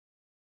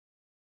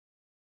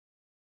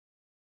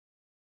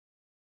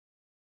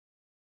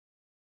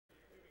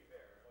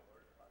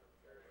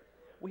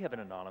We have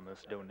an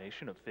anonymous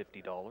donation of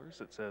 $50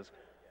 that says,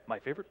 "My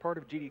favorite part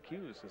of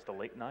GDQs is the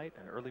late night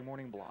and early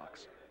morning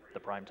blocks. The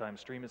primetime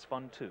stream is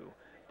fun too,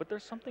 but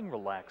there's something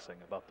relaxing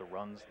about the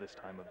runs this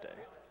time of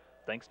day.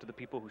 Thanks to the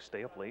people who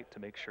stay up late to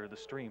make sure the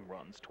stream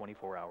runs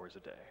 24 hours a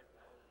day."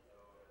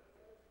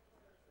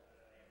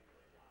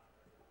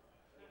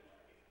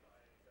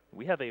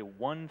 We have a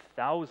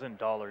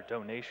 $1,000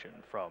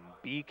 donation from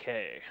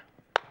BK.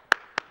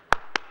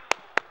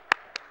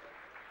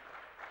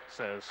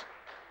 Says,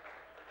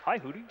 "Hi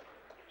Hootie,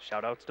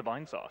 shoutouts to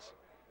Vine Sauce.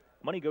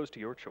 Money goes to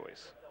your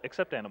choice,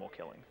 except animal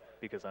killing,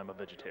 because I'm a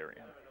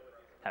vegetarian.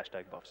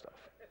 Hashtag buff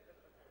stuff."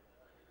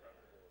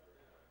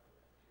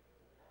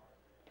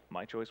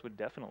 My choice would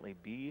definitely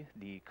be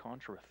the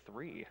Contra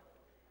 3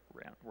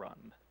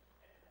 run.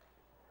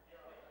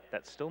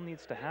 That still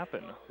needs to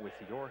happen with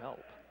your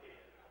help.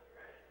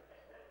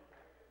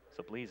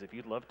 So please, if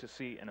you'd love to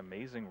see an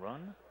amazing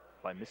run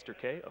by Mr.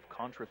 K of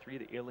Contra 3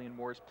 The Alien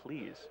Wars,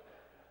 please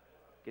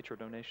get your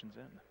donations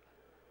in.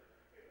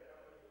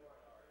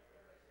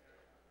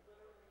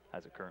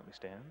 As it currently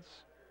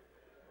stands,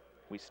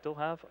 we still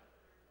have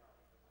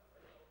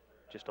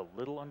just a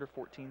little under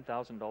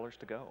 $14,000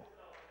 to go.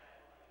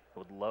 I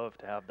would love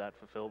to have that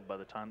fulfilled by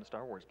the time the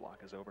Star Wars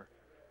block is over.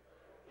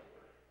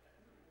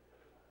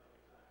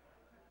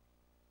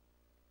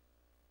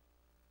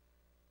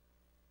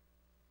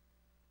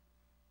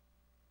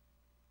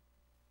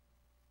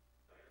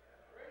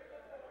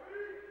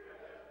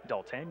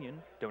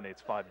 D'Altagnan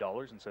donates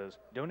 $5 and says,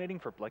 "Donating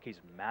for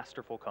Blecky's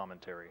masterful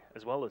commentary,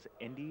 as well as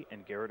Indy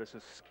and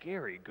Gyarados'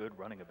 scary good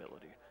running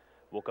ability.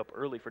 Woke up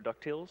early for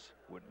DuckTales,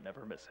 would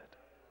never miss it.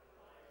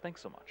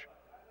 Thanks so much."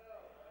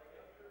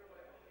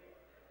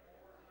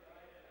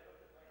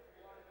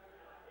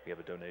 We have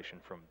a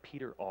donation from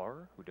Peter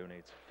R., who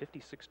donates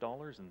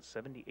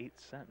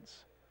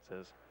 $56.78.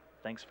 Says,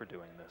 "Thanks for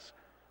doing this.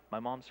 My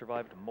mom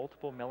survived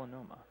multiple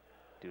melanoma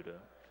due to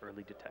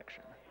early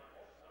detection."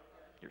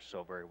 You're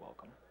so very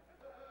welcome.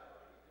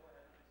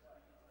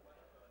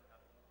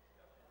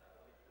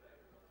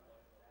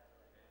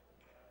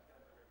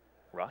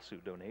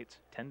 Rasu donates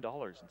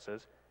 $10 and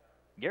says,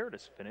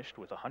 "Gyarados finished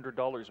with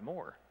 $100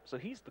 more, so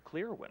he's the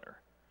clear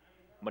winner.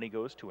 Money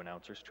goes to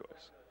announcer's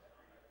choice."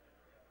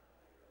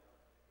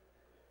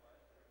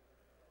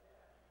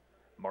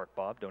 Mark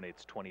Bob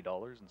donates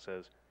 $20 and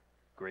says,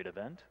 "Great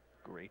event,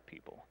 great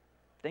people.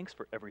 Thanks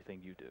for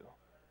everything you do.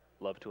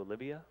 Love to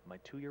Olivia, my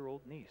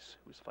 2-year-old niece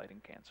who's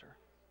fighting cancer.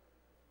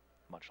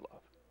 Much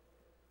love."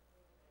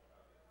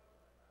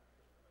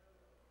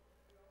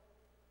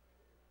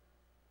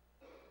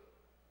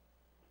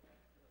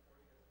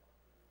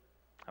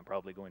 I'm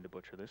probably going to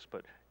butcher this,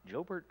 but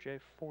Jobert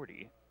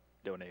J40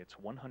 donates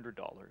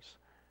 $100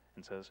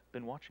 and says,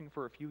 "Been watching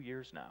for a few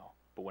years now,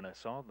 but when I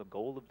saw the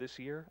goal of this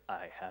year,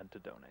 I had to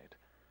donate.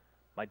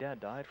 My dad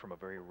died from a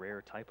very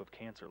rare type of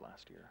cancer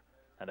last year,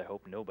 and I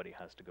hope nobody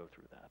has to go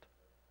through that.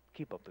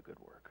 Keep up the good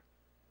work."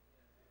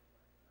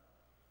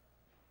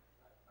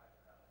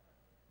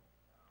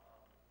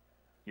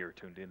 You're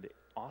tuned in to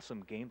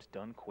Awesome Games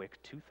Done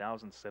Quick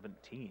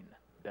 2017,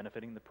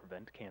 benefiting the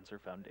Prevent Cancer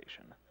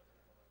Foundation.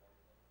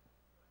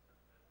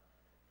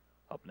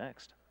 Up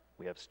next,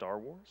 we have Star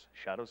Wars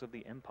Shadows of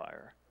the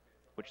Empire,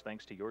 which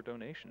thanks to your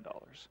donation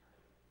dollars,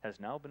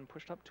 has now been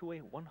pushed up to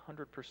a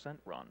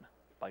 100% run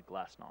by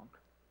Glasnonck.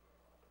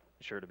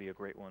 Sure to be a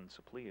great one,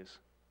 so please,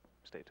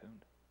 stay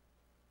tuned.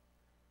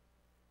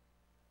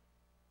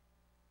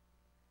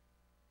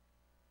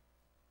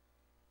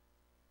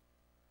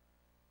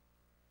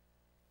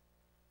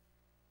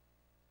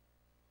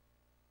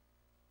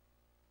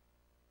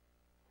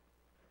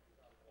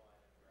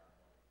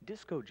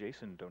 Disco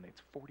Jason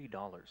donates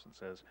 $40 and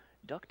says,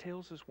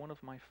 "DuckTales is one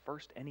of my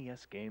first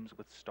NES games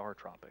with Star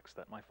Tropics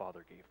that my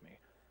father gave me.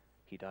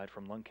 He died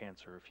from lung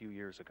cancer a few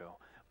years ago,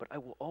 but I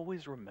will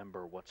always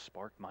remember what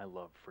sparked my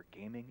love for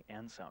gaming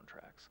and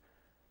soundtracks.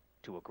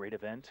 To a great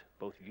event,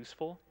 both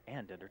useful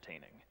and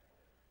entertaining.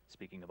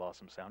 Speaking of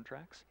awesome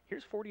soundtracks,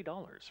 here's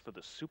 $40 for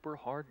the super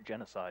hard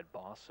genocide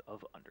boss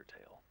of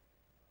Undertale."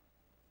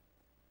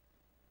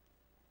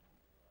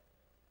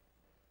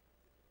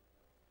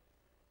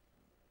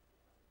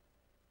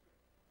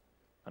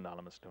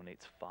 Anonymous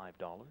donates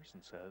 $5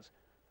 and says,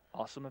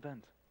 "Awesome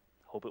event.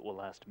 Hope it will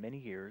last many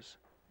years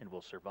and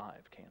will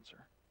survive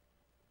cancer."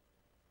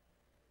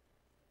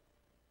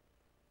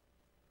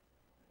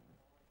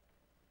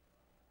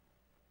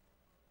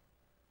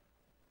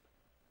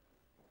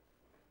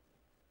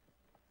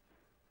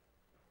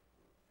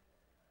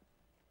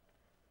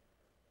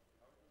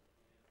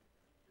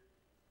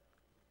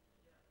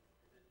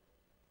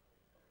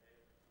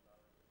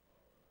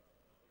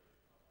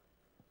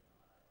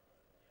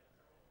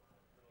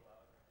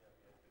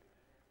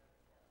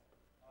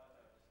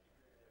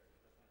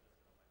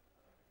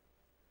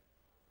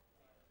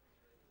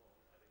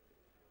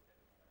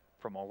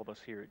 From all of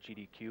us here at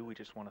GDQ, we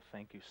just want to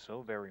thank you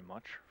so very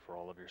much for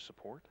all of your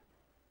support.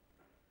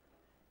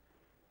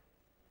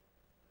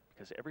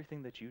 Because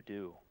everything that you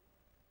do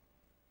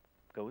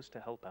goes to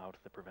help out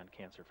the Prevent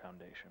Cancer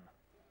Foundation.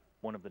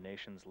 one of the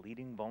nation's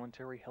leading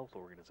voluntary health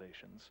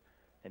organizations,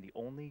 and the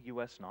only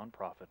U.S.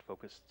 nonprofit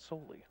focused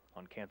solely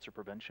on cancer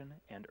prevention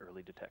and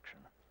early detection.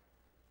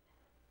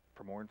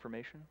 For more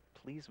information,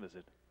 please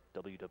visit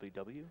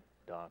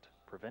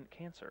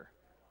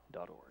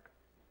www.preventcancer.org.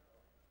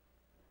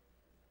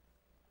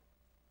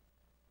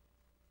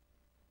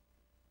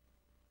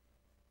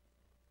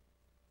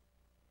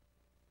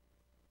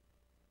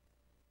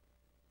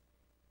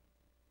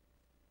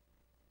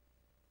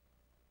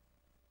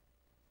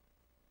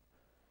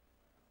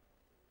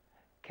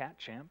 Cat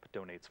Champ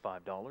donates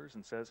 $5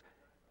 and says,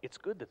 "It's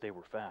good that they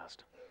were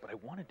fast, but I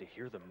wanted to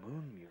hear the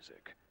moon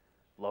music.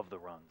 Love the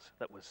runs.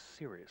 That was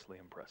seriously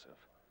impressive."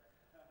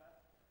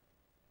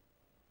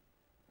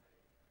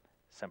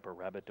 Semper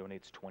Rabbit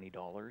donates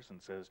 $20 and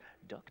says,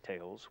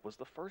 "DuckTales was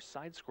the first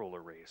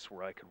side-scroller race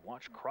where I could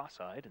watch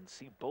cross-eyed and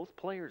see both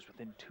players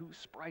within 2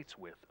 sprites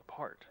width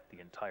apart the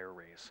entire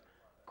race.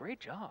 Great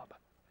job,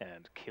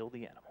 and kill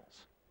the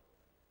animals."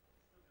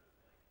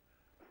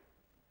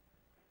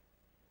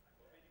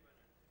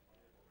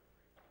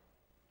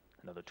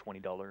 Another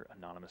 $20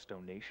 anonymous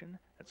donation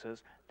that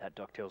says, "That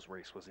DuckTales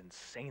race was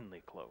insanely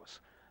close.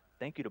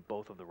 Thank you to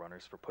both of the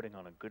runners for putting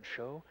on a good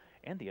show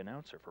and the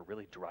announcer for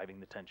really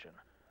driving the tension.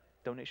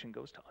 Donation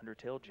goes to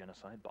Undertale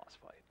Genocide Boss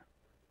Fight."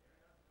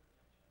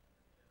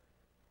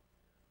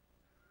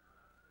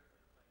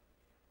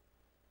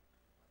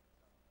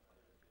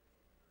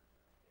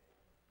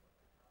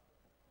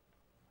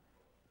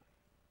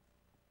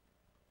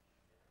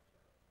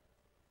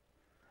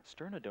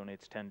 Sterna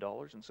donates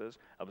 $10 and says,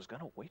 "I was going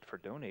to wait for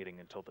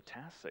donating until the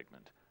task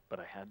segment, but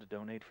I had to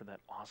donate for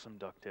that awesome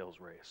DuckTales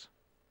race.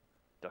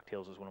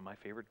 DuckTales is one of my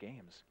favorite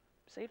games.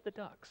 Save the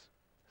ducks.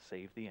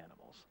 Save the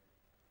animals."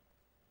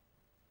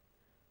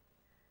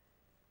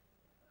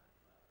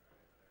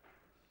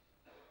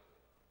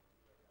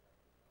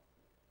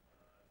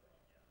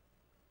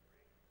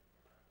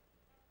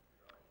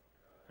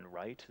 And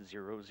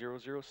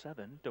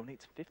Right0007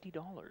 donates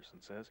 $50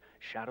 and says,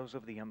 "Shadows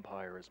of the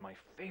Empire is my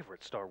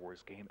favorite Star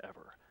Wars game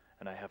ever,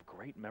 and I have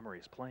great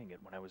memories playing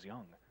it when I was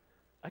young.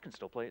 I can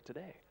still play it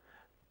today.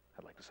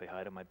 I'd like to say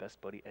hi to my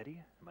best buddy Eddie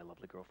and my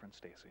lovely girlfriend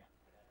Stacy.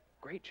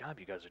 Great job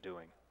you guys are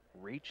doing.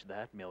 Reach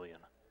that million."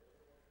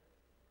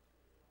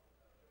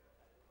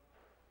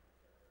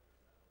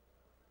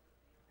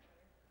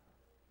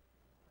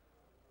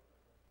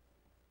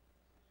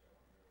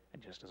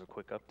 And just as a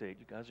quick update,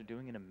 you guys are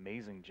doing an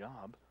amazing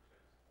job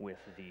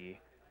with the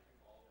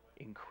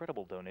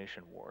incredible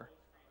donation war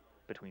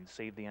between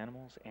Save the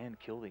Animals and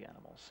Kill the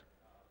Animals.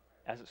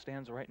 As it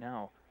stands right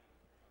now,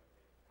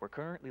 we're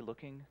currently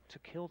looking to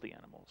kill the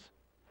animals,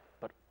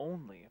 but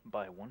only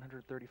by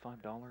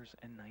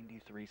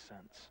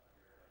 $135.93.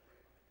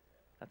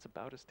 That's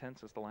about as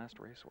tense as the last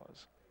race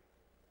was.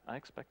 I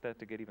expect that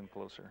to get even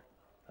closer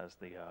as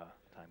the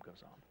time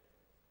goes on.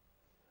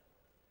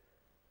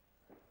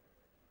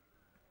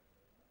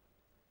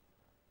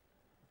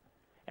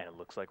 And it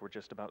looks like we're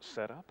just about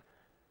set up.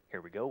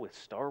 Here we go with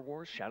Star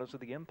Wars Shadows of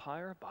the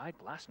Empire by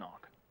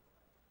glasnonck.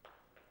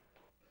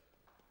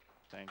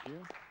 Thank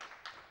you.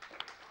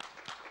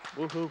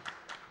 Woohoo.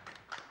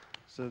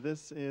 So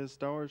this is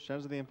Star Wars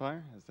Shadows of the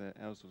Empire,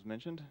 as was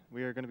mentioned.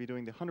 We are going to be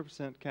doing the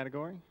 100%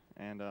 category,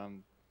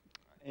 and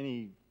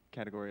any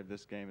category of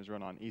this game is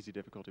run on easy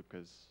difficulty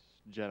because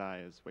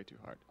Jedi is way too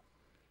hard,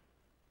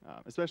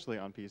 especially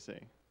on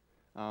PC.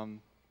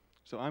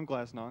 So I'm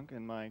glasnonck,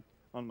 and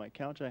on my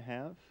couch I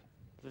have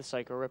the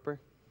Psycho Ripper,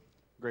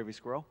 Gravy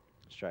Squirrel,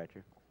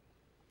 Striker,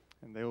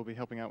 and they will be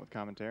helping out with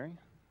commentary.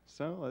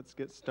 So let's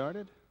get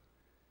started.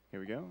 Here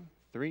we go.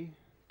 3,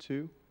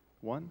 2,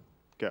 1,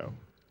 go.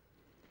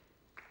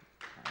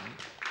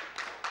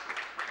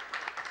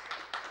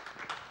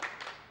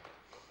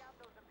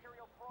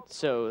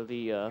 So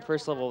the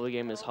first level of the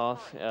game is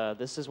Hoth.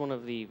 This is one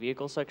of the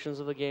vehicle sections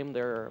of the game.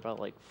 There are about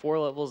like 4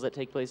 levels that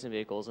take place in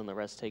vehicles, and the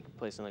rest take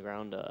place on the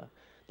ground.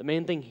 The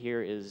main thing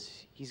here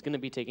is he's going to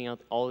be taking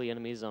out all the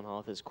enemies on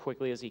Hoth as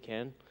quickly as he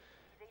can,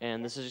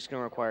 and this is just going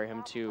to require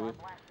him to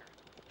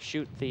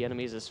shoot the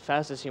enemies as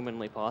fast as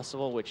humanly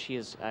possible, which he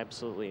is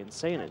absolutely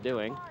insane at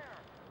doing.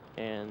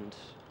 And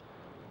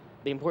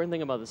the important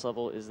thing about this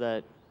level is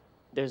that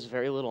there's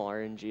very little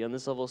RNG on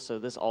this level, so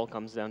this all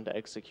comes down to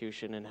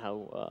execution and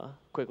how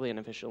quickly and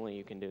efficiently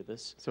you can do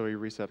this. So he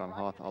reset on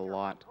Hoth a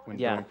lot when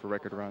going for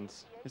record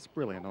runs. It's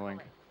really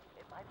annoying.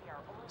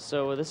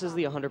 So this is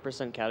the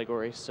 100%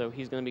 category, so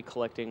he's going to be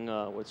collecting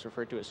what's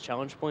referred to as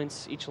challenge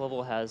points. Each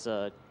level has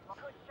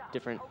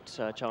different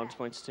challenge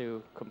points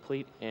to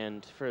complete,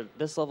 and for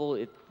this level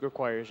it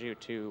requires you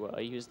to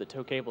use the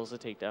tow cables to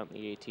take down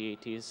the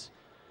AT-ATs,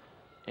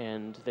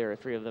 and there are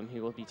 3 of them he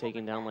will be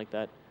taking down like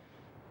that.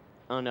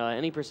 On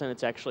any percent,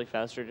 it's actually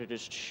faster to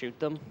just shoot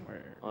them,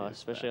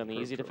 especially on the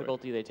easy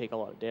difficulty. They take a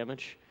lot of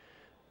damage.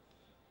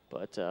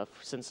 But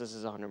since this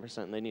is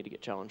 100%, they need to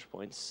get challenge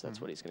points. That's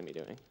what he's going to be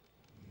doing.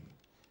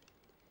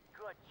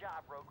 Good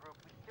job, road group.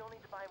 We still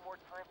need to buy more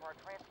time for our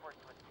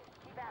transport to escape.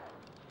 Keep at it.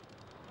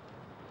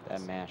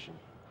 that mashing.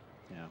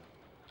 Yeah.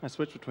 I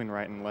switch between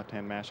right and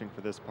left-hand mashing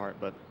for this part,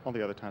 but all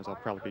the other times I'll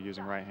probably be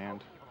using right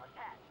hand.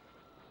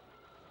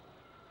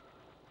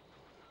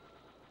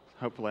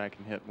 hopefully I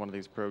can hit one of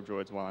these probe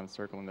droids while I'm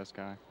circling this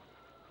guy.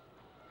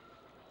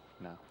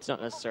 No. It's not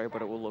necessary,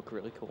 but it will look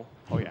really cool.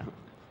 Oh, yeah.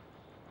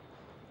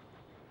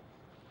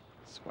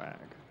 Swag,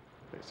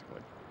 basically.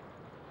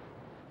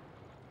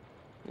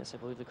 Yes, I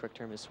believe the correct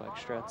term is swag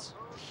strats.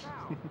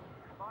 Good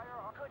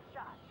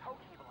shot. Tow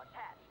cable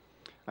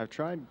attached. I've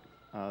tried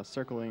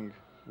circling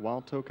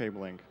while tow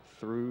cabling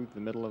through the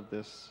middle of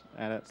this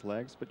AT-AT's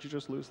legs, but you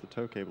just lose the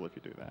tow cable if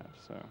you do that.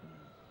 So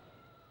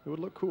it would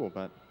look cool,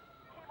 but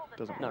it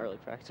doesn't work. Not really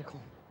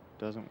practical.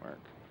 Doesn't work.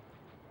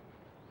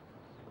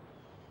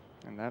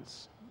 And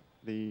that's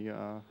the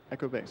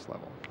Echo Base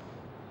level.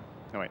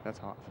 No, wait, that's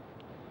Hoth.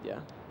 Yeah.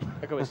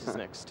 Echo Base is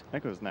next.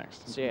 Echo's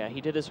next. So yeah,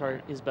 he did his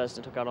best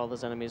and took out all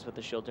those enemies, but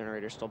the shield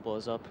generator still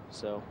blows up,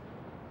 so.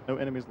 No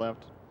enemies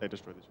left. They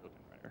destroyed the shield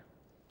generator.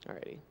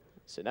 Alrighty.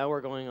 So now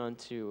we're going on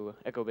to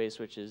Echo Base,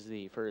 which is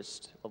the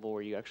first level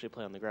where you actually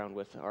play on the ground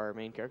with our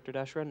main character,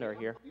 Dash Rendar,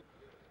 here.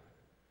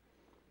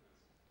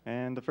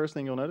 And the first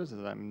thing you'll notice is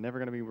that I'm never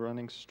going to be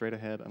running straight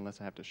ahead unless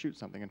I have to shoot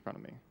something in front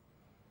of me.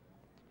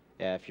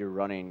 Yeah, if you're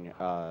running,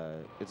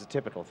 it's a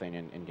typical thing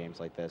in games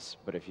like this,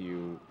 but if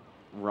you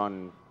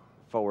run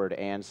forward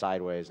and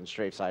sideways and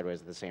strafe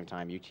sideways at the same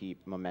time, you keep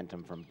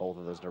momentum from both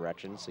of those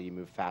directions, so you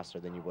move faster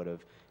than you would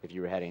have if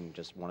you were heading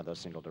just one of those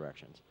single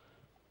directions.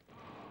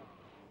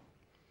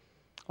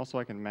 Also,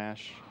 I can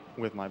mash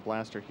with my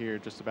blaster here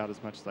just about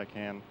as much as I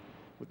can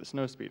with the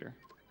snow speeder.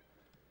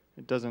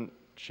 It doesn't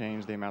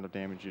change the amount of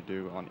damage you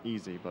do on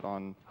easy, but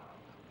on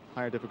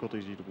higher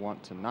difficulties you'd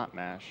want to not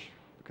mash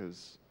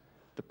because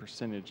the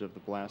percentage of the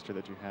blaster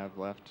that you have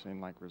left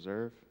in like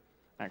reserve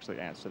actually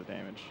adds to the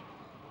damage.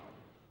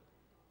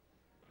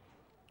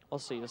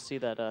 Also, you'll see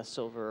that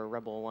silver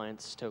Rebel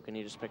Alliance token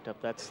you just picked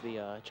up. That's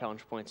the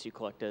challenge points you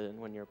collected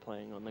when you're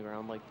playing on the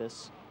ground like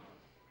this.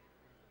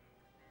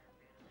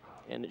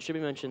 And it should be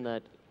mentioned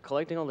that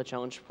collecting all the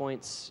challenge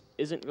points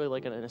isn't really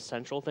like an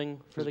essential thing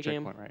for There's the a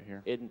game. checkpoint right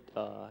here.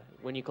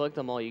 When you collect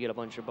them all, you get a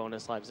bunch of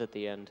bonus lives at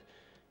the end.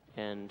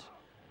 And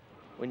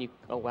when you,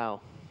 oh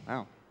wow.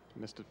 Wow,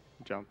 missed a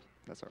jump.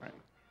 That's all right.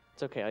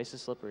 It's okay, ice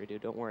is slippery,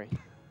 dude, don't worry.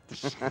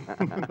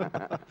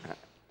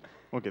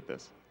 We'll get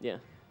this. Yeah.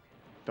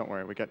 Don't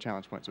worry, we got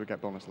challenge points, we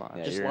got bonus lives.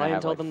 Yeah, Just you're lie gonna and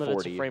have tell like them that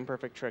it's a 40. frame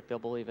perfect trick, they'll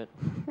believe it.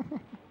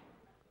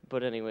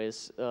 But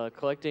anyways,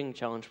 collecting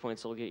challenge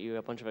points will get you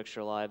a bunch of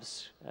extra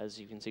lives. As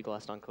you can see,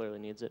 glasnonck clearly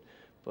needs it.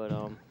 But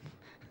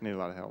Need a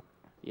lot of help.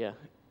 yeah,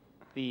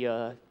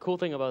 the cool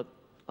thing about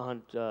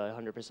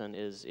 100%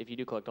 is if you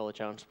do collect all the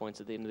challenge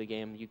points at the end of the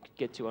game, you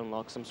get to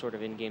unlock some sort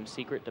of in-game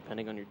secret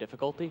depending on your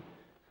difficulty,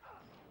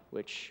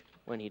 which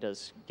when he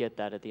does get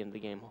that at the end of the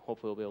game,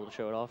 hopefully we'll be able to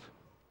show it off.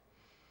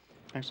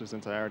 Actually,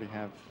 since I already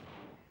have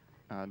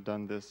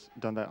done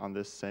that on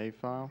this save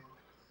file,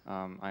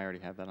 I already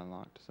have that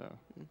unlocked, so.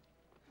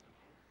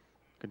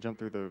 Could jump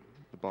through the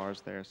bars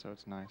there, so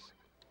it's nice.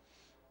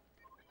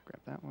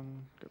 Grab that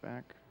one, go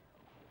back.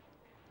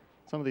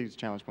 Some of these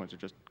challenge points are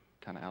just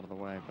kind of out of the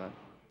way, but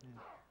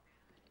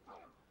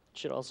It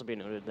should also be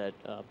noted that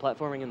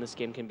platforming in this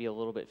game can be a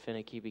little bit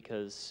finicky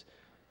because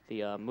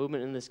the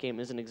movement in this game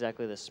isn't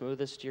exactly the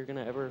smoothest you're going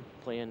to ever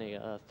play in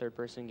a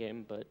third-person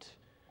game, but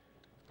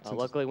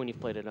luckily when you've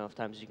played it enough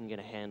times, you can get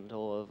a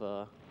handle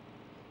of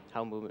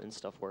how movement and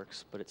stuff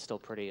works, but it's still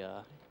pretty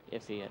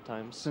iffy at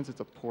times. since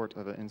it's a port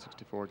of an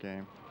N64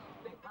 game,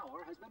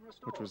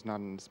 which was not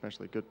an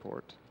especially good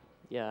port.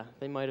 Yeah,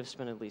 they might have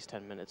spent at least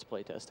 10 minutes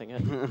playtesting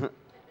it. There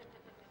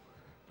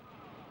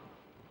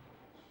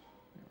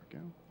we go.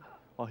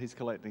 While he's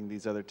collecting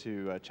these other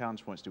two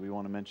challenge points, do we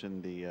want to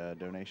mention the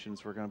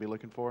donations we're going to be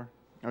looking for?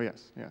 Oh,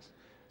 yes, yes.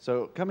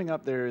 So coming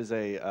up, there is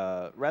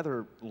a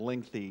rather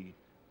lengthy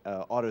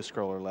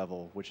auto-scroller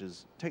level, which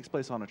takes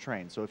place on a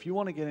train. So if you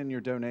want to get in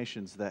your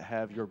donations that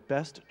have your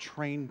best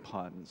train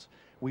puns,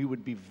 we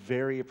would be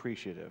very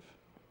appreciative.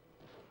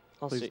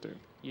 Also, Please do.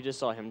 you just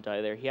saw him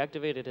die there. He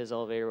activated his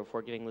elevator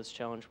before getting those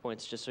challenge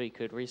points just so he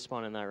could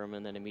respawn in that room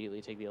and then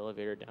immediately take the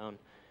elevator down.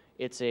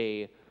 It's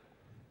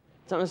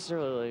not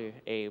necessarily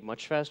a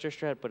much faster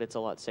strat, but it's a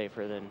lot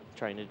safer than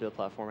trying to do the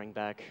platforming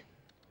back,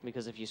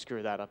 because if you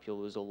screw that up, you'll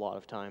lose a lot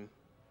of time.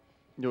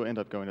 You'll end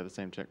up going to the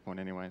same checkpoint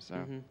anyway,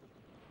 so.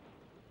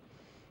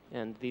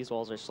 And these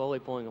walls are slowly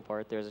pulling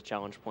apart. There's a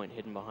challenge point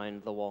hidden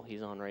behind the wall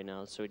he's on right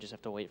now, so we just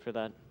have to wait for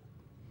that.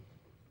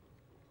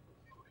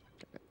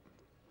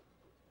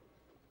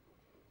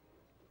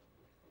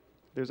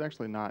 There's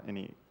actually not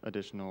any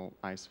additional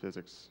ice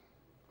physics,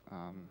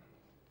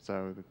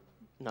 so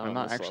Not I'm on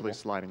not this actually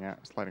level.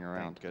 sliding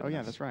around. Oh yeah,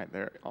 goodness. that's right.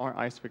 There are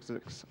ice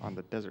physics on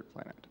the desert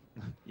planet.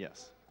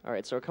 Yes. All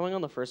right, so we're coming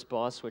on the first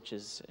boss, which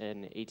is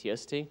an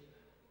ATST.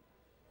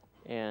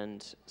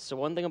 And so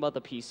one thing about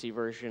the PC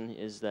version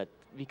is that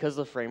because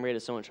the frame rate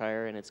is so much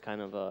higher and it's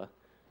kind of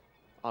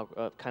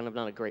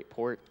not a great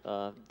port,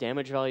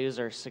 damage values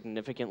are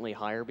significantly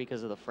higher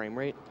because of the frame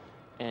rate.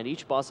 And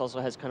each boss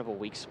also has kind of a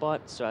weak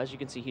spot. So as you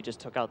can see, he just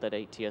took out that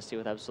ATST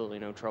with absolutely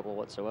no trouble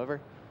whatsoever.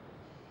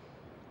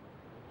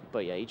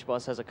 But yeah, each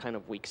boss has a kind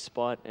of weak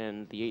spot,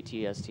 and the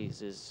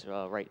ATST is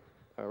right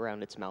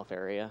around its mouth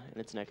area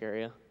and its neck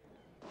area.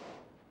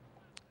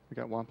 We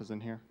got Wampas in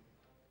here.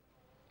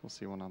 We'll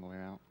see one on the way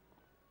out.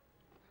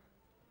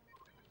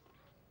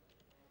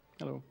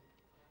 Hello.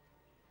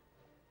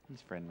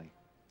 He's friendly.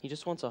 He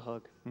just wants a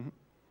hug. Mm-hmm.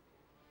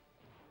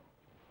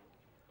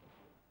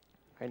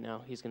 Right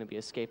now, he's going to be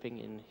escaping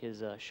in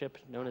his ship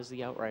known as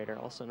the Outrider,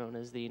 also known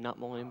as the Not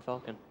Millennium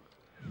Falcon.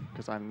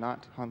 Because I'm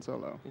not Han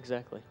Solo.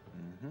 Exactly.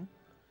 Mm-hmm.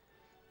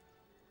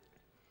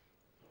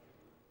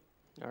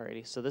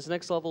 Alrighty, so this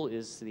next level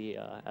is the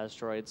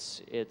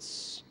asteroids.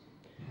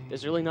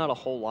 There's really not a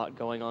whole lot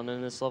going on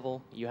in this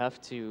level. You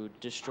have to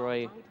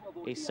destroy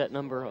a set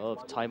number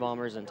of TIE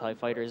bombers and TIE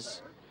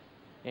fighters,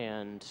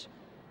 and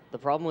the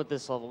problem with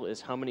this level is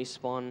how many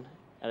spawn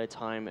at a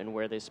time and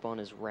where they spawn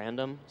is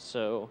random.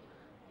 So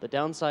the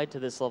downside to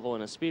this level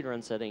in a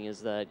speedrun setting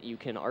is that you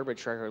can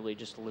arbitrarily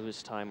just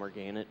lose time or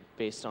gain it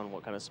based on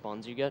what kind of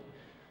spawns you get.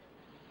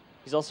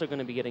 He's also going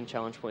to be getting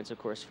challenge points, of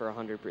course, for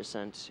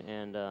 100%,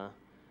 and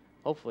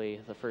hopefully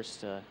the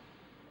first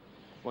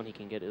one he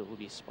can get, it will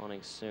be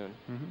spawning soon.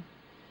 Mm-hmm.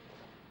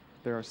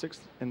 There are 6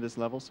 in this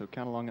level, so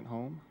count along at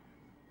home.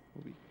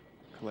 We'll be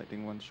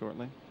collecting one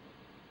shortly.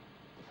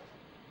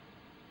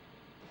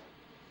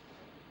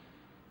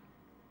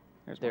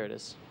 There it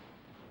is.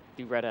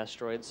 The red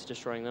asteroids,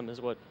 destroying them is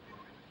what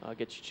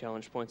gets you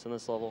challenge points in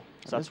this level.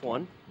 So that's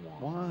one.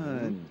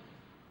 One.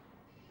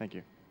 Thank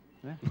you.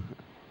 Yeah.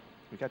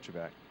 We got your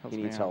back. Helps He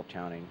me needs out. help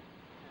counting.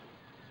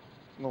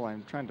 Well,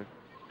 I'm trying to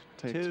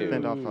Two.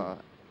 fend off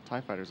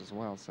TIE fighters as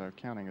well, so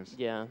counting is...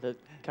 Yeah, that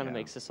kind of Yeah.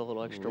 makes this a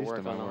little extra Least work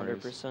of my on the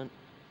worries. 100%.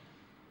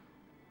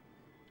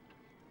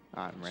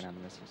 I ran out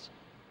of missiles.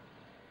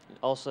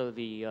 Also,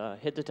 the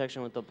hit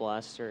detection with the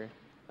blaster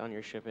on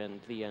your ship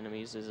and the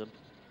enemies is a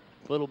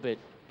little bit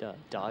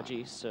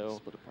dodgy, so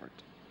Split apart.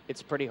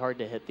 it's pretty hard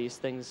to hit these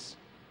things,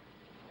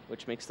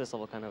 which makes this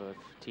level kind of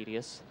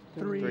tedious.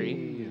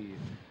 Three.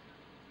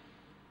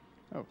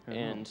 Oh, okay.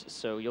 And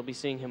so you'll be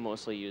seeing him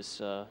mostly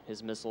use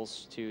his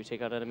missiles to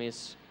take out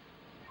enemies,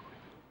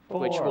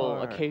 which will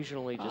Four.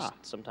 occasionally just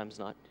sometimes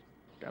not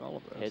Got all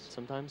of those. hit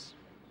sometimes.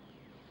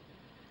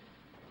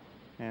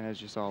 And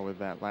as you saw with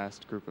that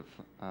last group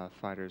of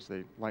fighters,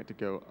 they like to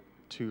go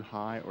too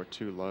high or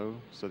too low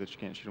so that you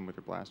can't shoot them with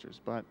your blasters.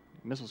 But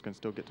missiles can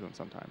still get to them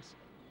sometimes.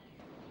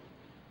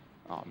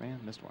 Oh man,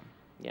 missed one.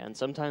 Yeah, and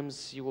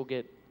sometimes you will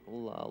get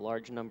a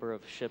large number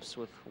of ships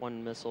with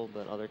one missile,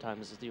 but other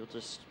times you'll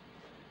just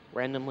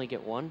randomly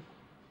get 1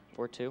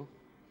 or 2.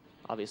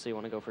 Obviously you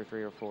want to go for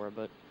 3 or 4,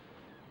 but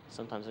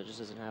sometimes it just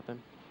doesn't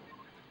happen.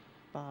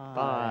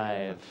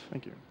 5.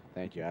 Thank you.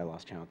 Thank you. I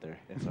lost count there.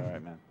 It's all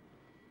right, man.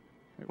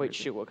 where Wait, is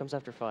it? shoot, what comes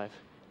after 5?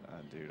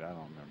 Dude, I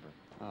don't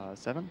remember.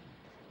 7?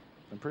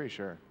 I'm pretty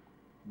sure.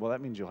 Well,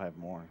 that means you'll have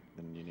more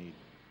than you need.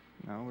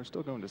 No, we're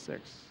still going to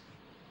 6.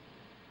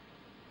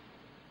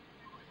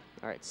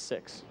 All right,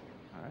 6.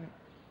 All right.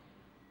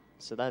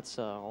 So that's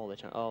all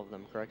of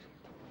them, correct?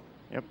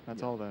 Yep,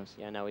 that's all those.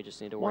 Yeah, now we just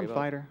need to worry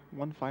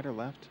One fighter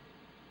left.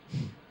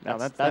 Now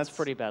That's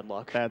pretty bad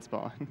luck. bad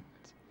spawn.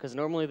 Because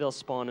normally they'll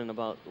spawn in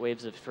about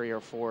waves of 3 or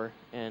 4,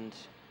 and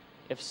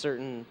if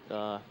certain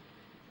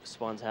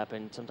spawns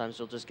happen, sometimes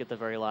you'll just get the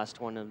very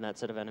last one in that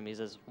set of enemies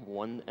as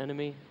 1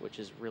 enemy, which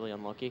is really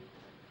unlucky.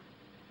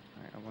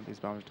 All right, I want these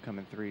bombers to come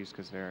in 3s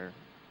because they're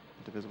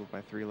divisible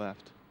by 3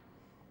 left.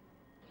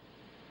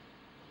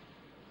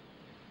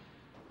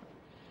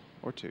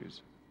 Or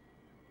 2s.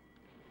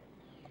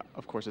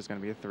 Of course, it's going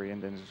to be a 3,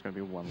 and then there's going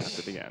to be 1 left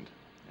at the end.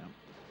 Yeah.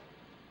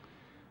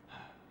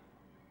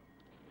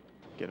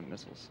 Get them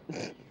missiles.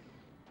 You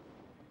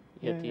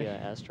hit the Yay.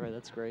 asteroid,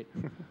 that's great.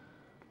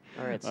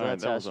 All right, so All right,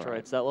 that's that was all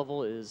asteroids. That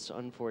level is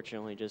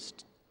unfortunately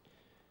just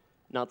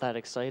not that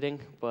exciting,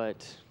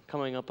 but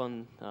coming up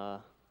on the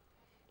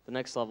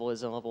next level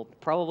is a level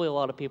probably a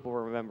lot of people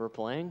will remember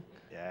playing.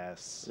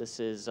 Yes.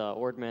 This is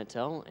Ord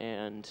Mantell,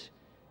 and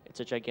it's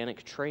a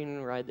gigantic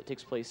train ride that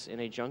takes place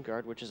in a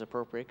junkyard, which is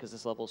appropriate because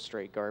this level is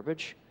straight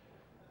garbage.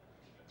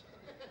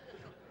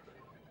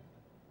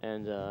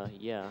 And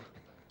yeah,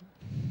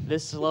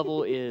 this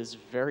level is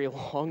very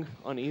long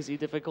on easy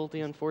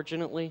difficulty,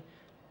 unfortunately.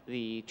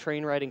 The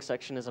train riding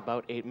section is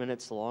about 8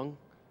 minutes long.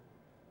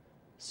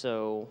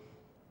 So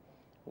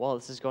while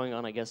this is going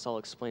on, I guess I'll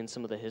explain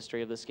some of the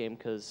history of this game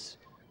because,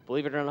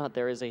 believe it or not,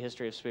 there is a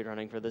history of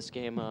speedrunning for this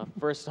game.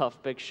 First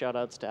off, big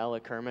shout-outs to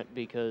Alec Kermit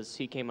because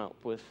he came up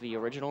with the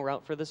original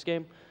route for this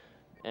game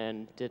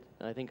and did,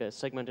 I think, a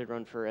segmented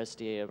run for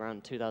SDA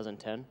around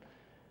 2010.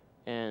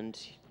 And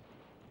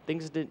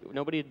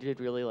nobody did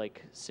really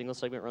like single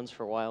segment runs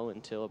for a while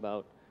until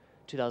about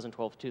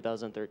 2012,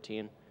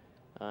 2013.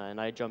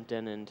 And I jumped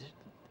in and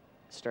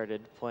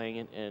started playing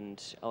it,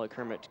 and Alec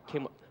Kermit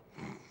came up.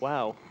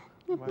 Wow.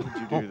 Why did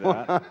you do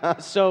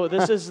that? So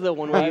this is the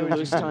one way Why you would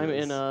lose you do time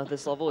this? in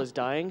this level is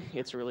dying.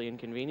 It's really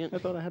inconvenient. I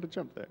thought I had to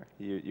jump there.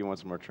 You want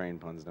some more train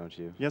puns, don't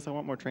you? Yes, I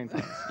want more train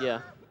puns.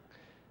 Yeah.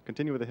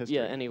 Continue with the history.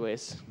 Yeah,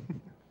 anyways.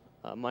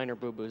 Minor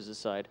boo-boos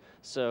aside.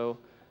 So,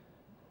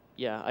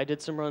 yeah, I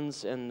did some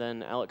runs, and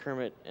then Alec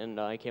Kermit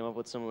and I came up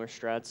with some more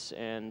strats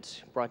and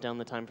brought down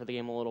the time for the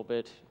game a little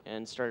bit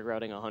and started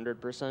routing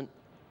 100%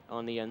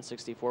 on the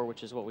N64,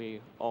 which is what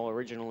we all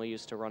originally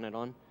used to run it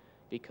on,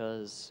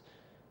 because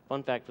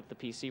fun fact with the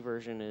PC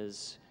version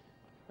is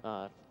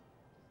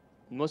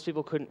most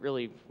people couldn't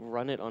really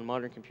run it on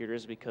modern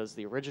computers because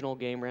the original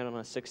game ran on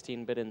a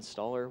 16-bit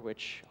installer,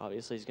 which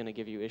obviously is going to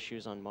give you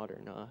issues on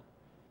modern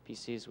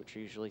PCs, which are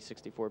usually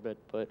 64-bit.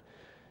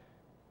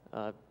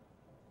 But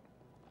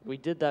we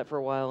did that for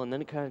a while, and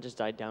then it kind of just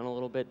died down a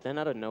little bit. Then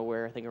out of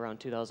nowhere, I think around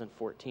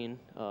 2014,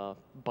 a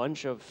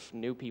bunch of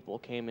new people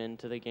came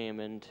into the game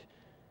and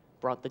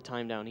brought the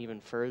time down even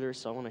further,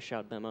 so I want to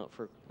shout them out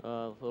for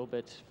a little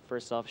bit.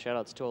 First off,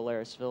 shout-outs to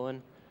Alaris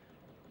Villain.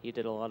 He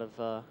did a lot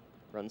of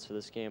runs for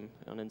this game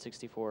on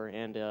N64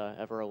 and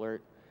Ever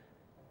Alert.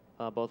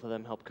 Both of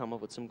them helped come up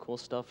with some cool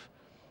stuff.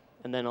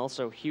 And then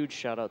also huge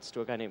shout-outs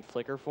to a guy named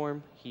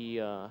Flickerform. He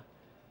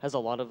has a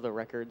lot of the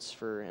records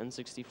for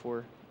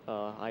N64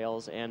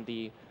 ILs and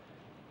the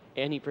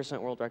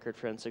 80% world record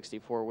for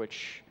N64,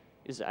 which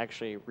is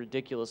actually a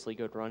ridiculously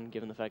good run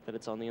given the fact that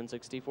it's on the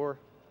N64.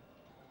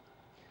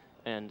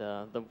 And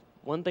the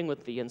one thing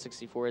with the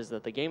N64 is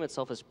that the game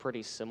itself is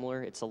pretty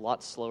similar. It's a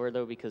lot slower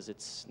though because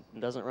it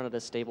doesn't run at a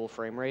stable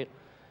frame rate.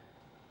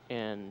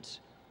 And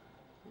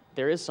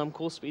there is some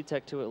cool speed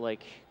tech to it,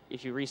 like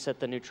if you reset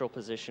the neutral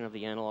position of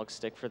the analog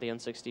stick for the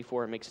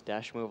N64, it makes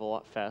dash move a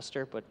lot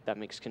faster, but that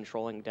makes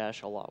controlling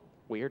dash a lot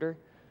weirder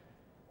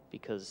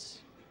because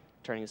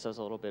turning this does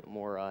a little bit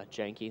more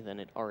janky than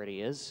it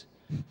already is.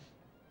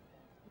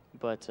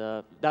 But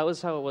that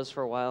was how it was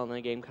for a while, and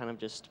the game kind of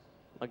just,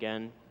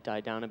 again,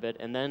 died down a bit.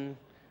 And then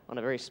on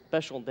a very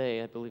special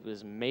day, I believe it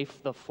was May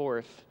the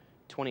 4th,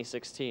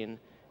 2016,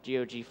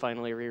 GOG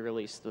finally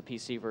re-released the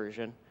PC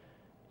version.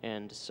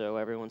 And so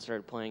everyone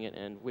started playing it,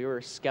 and we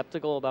were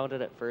skeptical about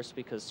it at first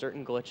because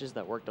certain glitches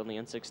that worked on the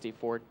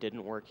N64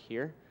 didn't work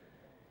here.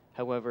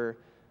 However,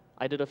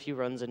 I did a few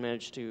runs and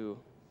managed to,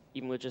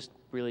 even with just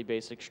really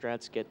basic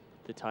strats, get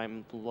the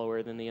time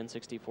lower than the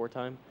N64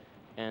 time.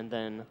 And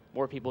then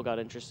more people got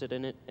interested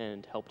in it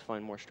and helped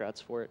find more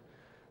strats for it.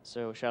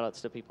 So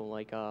shout-outs to people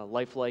like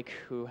Lifelike,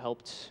 who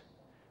helped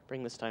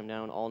bring this time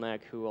down,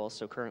 Allnack, who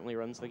also currently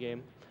runs the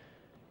game.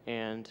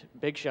 And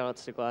big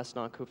shout-outs to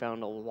glasnonck, who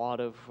found a lot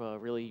of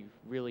really,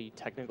 really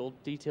technical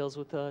details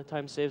with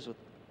time saves, with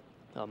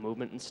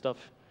movement and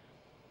stuff.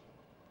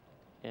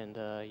 And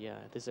yeah,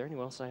 is there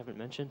anyone else I haven't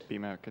mentioned?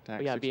 BMAC Attack.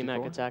 Oh, yeah, 64?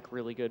 BMAC Attack,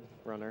 really good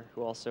runner,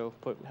 who also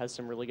has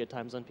some really good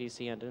times on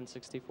PC and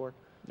N64.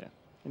 Yeah,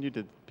 and you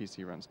did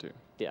PC runs too.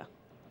 Yeah.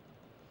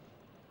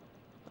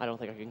 I don't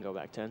think I can go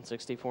back to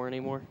N64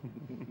 anymore.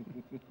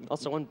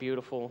 Also, one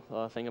beautiful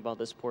thing about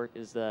this port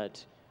is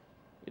that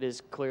it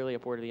is clearly a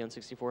port of the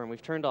N64, and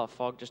we've turned off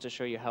fog just to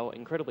show you how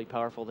incredibly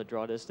powerful the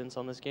draw distance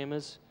on this game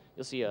is.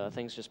 You'll see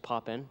things just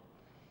pop in.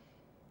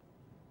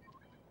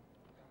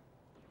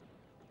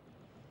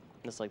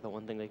 That's like the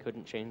one thing they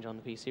couldn't change on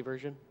the PC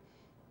version.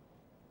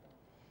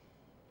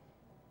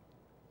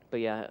 But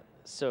yeah,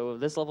 so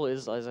this level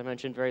is, as I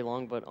mentioned, very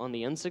long, but on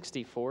the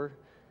N64,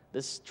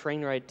 this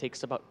train ride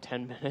takes about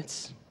 10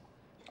 minutes,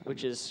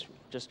 which is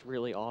just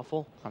really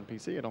awful. On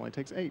PC, it only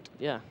takes 8.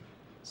 Yeah.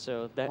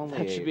 So that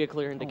should be a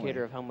clear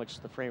indicator of how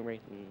much the frame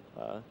rate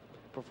and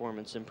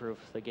performance improve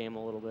the game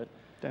a little bit.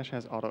 Dash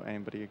has auto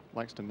aim, but he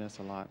likes to miss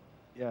a lot.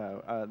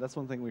 Yeah, that's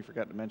one thing we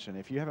forgot to mention.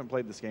 If you haven't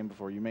played this game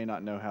before, you may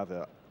not know how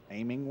the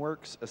aiming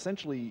works.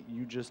 Essentially,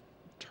 you just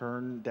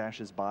turn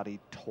Dash's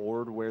body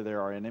toward where there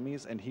are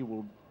enemies, and he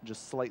will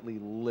just slightly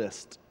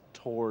list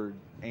toward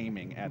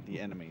aiming at the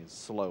enemies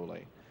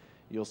slowly.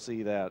 You'll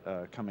see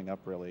that coming up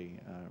really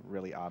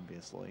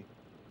obviously.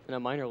 And a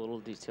minor little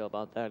detail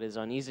about that is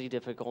on easy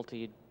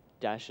difficulty,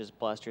 Dash's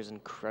blaster is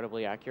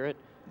incredibly accurate.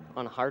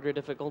 On harder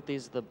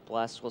difficulties, the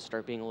blasts will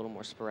start being a little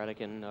more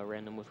sporadic and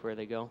random with where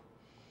they go.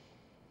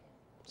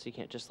 So you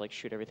can't just like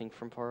shoot everything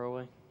from far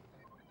away.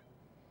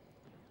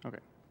 Okay,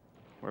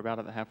 we're about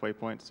at the halfway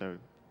point, so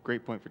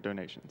great point for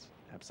donations.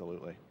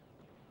 Absolutely.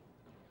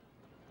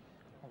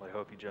 Well, I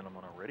hope you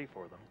gentlemen are ready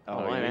for them. Oh,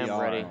 I am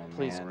ready.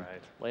 Please All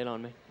right, lay it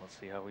on me. let's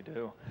see how we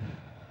do.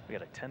 We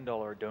got a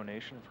 $10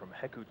 donation from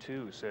Heku2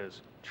 who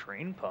says,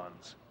 train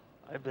puns.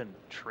 I've been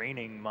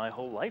training my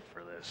whole life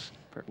for this.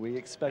 We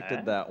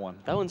expected that one.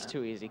 That one's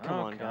too easy. Come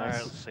on, Okay, all right,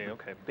 guys. let's see.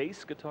 Okay,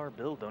 Bass Guitar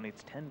Bill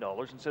donates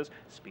 $10 and says,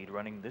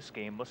 speedrunning this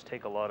game must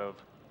take a lot of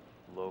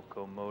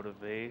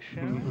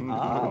locomotivation.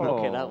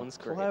 Okay, that one's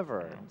great.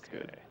 Clever.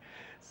 Okay.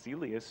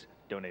 Celius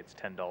donates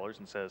 $10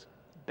 and says,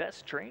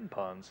 best train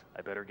puns.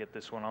 I better get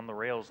this one on the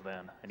rails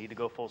then. I need to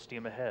go full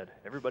steam ahead.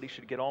 Everybody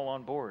should get all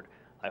on board.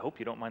 I hope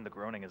you don't mind the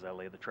groaning as I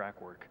lay the track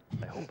work.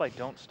 I hope I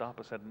don't stop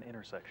us at an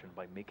intersection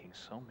by making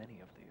so many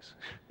of these.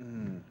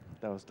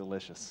 That was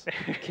delicious.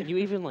 Can you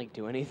even like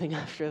do anything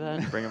after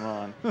that? Bring them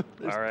on. All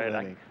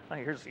right,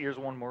 plenty. here's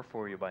one more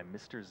for you by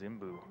Mr.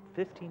 Zimbu.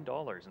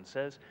 $15 and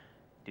says,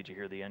 did you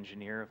hear the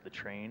engineer of the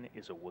train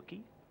is a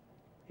Wookiee?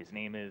 His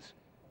name is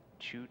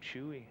Choo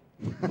Chewy.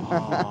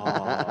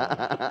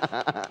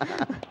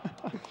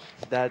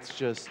 That's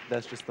just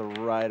the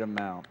right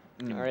amount.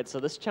 All right, so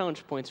this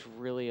challenge point's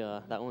really,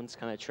 that one's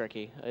kind of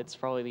tricky. It's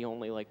probably the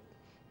only like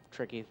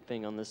tricky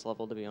thing on this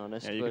level, to be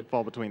honest. Yeah, you can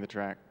fall between the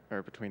track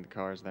or between the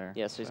cars there.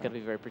 Yeah, so he's got to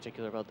be very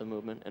particular about the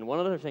movement. And one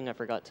other thing I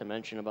forgot to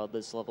mention about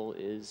this level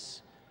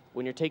is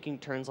When you're taking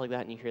turns like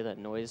that and you hear that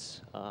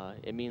noise,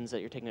 it means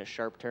that you're taking a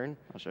sharp turn.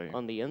 I'll show you.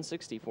 On the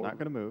N64. Not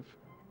going to move.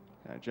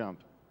 I jump.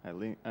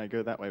 I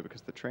go that way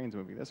because the train's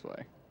moving this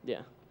way.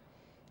 Yeah.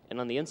 And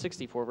on the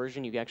N64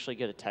 version, you actually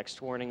get a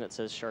text warning that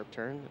says sharp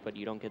turn, but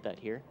you don't get that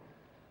here.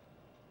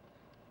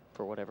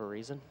 For whatever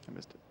reason. I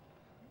missed it.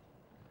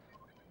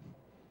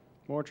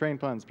 More train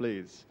puns,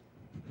 please.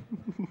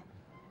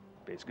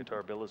 Bass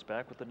Guitar Bill is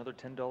back with another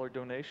 $10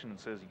 donation and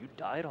says, "You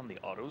died on the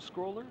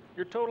auto-scroller?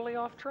 You're totally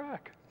off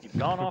track. You've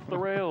gone off the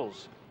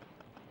rails."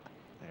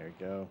 There you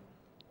go.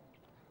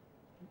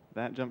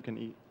 That jump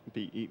can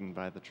be eaten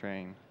by the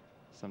train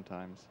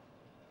sometimes.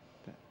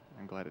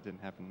 I'm glad it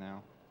didn't happen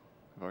now.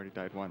 I've already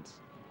died once.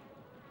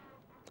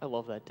 I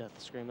love that death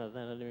scream that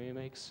enemy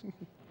makes.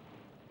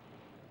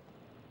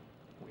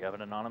 We have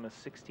an anonymous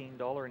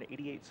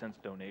 $16.88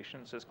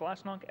 donation. It says,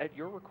 "Glasnonck, at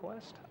your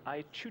request,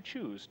 I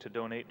choose to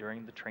donate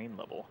during the train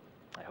level.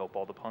 I hope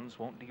all the puns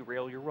won't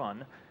derail your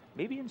run.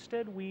 Maybe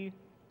instead we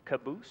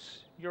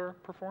caboose your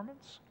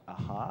performance.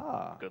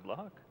 Aha. Good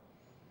luck."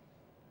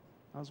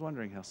 I was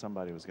wondering how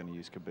somebody was going to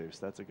use caboose.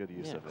 That's a good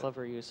use Yeah, of it.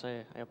 clever use.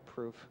 I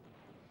approve.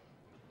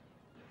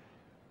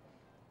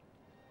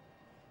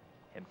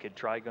 MKid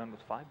Trigun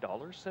with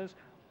 $5 says,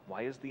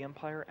 "Why is the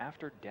Empire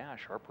after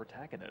Dash our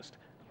protagonist?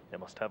 They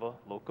must have a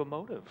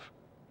locomotive.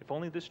 If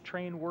only this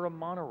train were a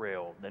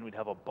monorail, then we'd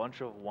have a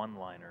bunch of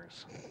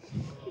one-liners."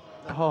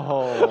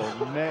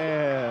 Oh,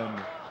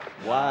 man.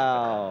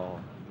 Wow.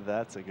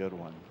 That's a good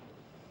one.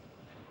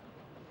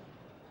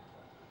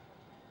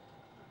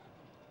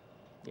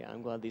 Yeah,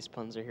 I'm glad these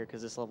puns are here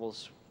because this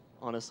level's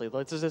honestly,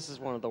 this is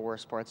one of the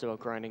worst parts about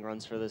grinding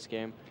runs for this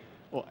game.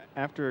 Well,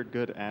 after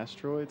good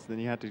asteroids, then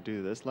you have to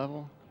do this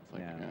level. It's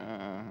like,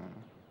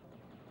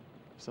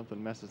 if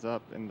something messes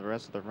up in the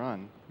rest of the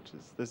run,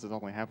 this is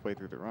only halfway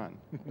through the run.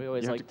 We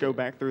always you have like to go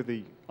back through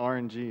the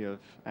RNG of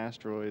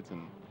asteroids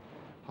and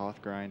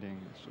Hoth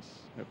grinding. It's just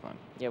no fun.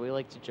 Yeah, we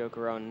like to joke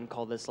around and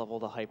call this level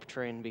the hype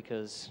train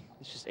because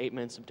it's just 8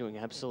 minutes of doing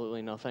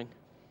absolutely nothing.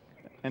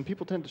 And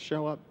people tend to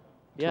show up.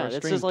 Yeah, it's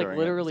this is like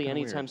literally kinda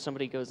anytime weird.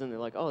 somebody goes in, they're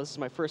like, "Oh, this is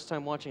my first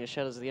time watching a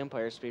Shadows of the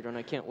Empire speedrun.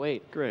 I can't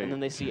wait." Great. And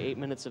then they see 8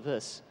 minutes of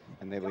this.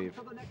 And they leave.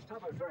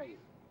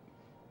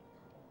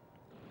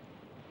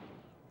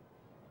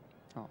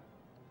 Oh.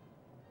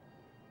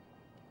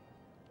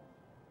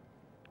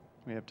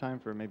 We have time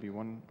for maybe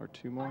one or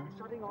two more.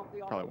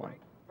 Probably one.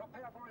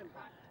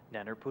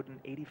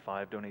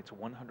 Nannerpuddin85 donates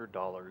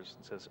 $100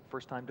 and says,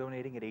 "First time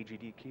donating at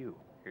AGDQ.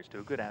 Here's to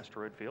a good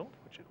asteroid field,"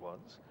 which it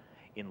was.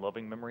 "In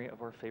loving memory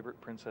of our favorite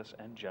princess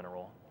and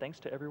general. Thanks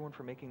to everyone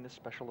for making this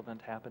special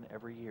event happen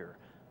every year.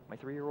 My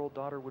 3-year-old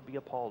daughter would be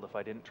appalled if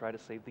I didn't try to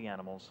save the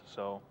animals,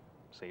 so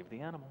save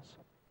the animals."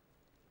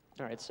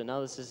 All right, so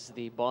now this is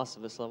the boss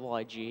of this level,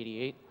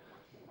 IG-88.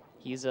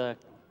 He's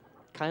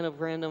kind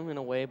of random in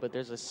a way, but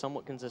there's a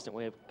somewhat consistent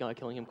way of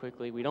killing him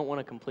quickly. We don't want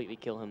to completely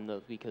kill him, though,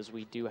 because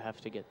we do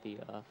have to get the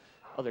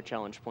other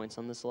challenge points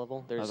on this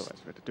level. Otherwise,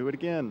 we have to do it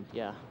again.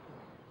 Yeah.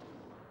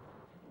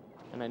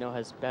 And I know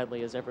as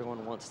badly as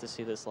everyone wants to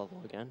see this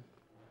level again.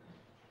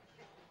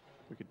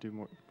 We could do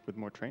more with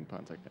more train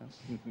puns, I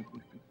guess.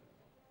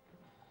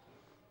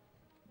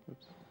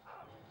 Oops.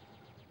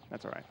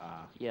 That's all right.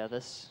 Yeah,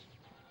 this,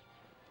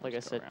 like I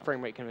Just go said, around.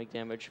 frame rate can make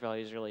damage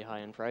values really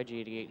high, and for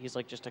IG-88, he's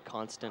like just a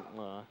constant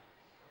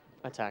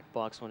attack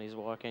box when he's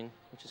walking,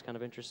 which is kind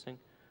of interesting.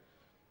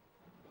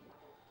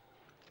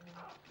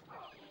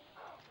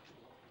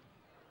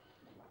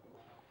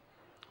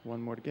 One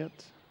more to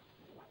get.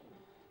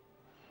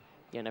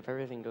 Yeah, and if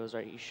everything goes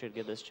right, you should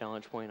get this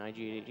challenge point.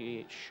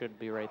 IG-88 should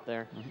be right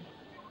there.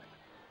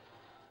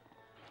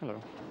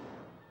 Hello.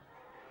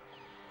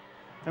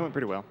 That went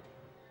pretty well.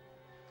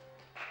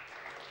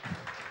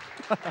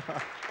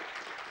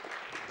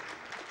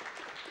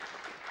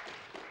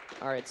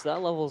 All right, so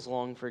that level is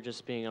long for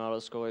just being an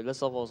auto-scroller.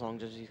 This level is long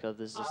just because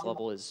this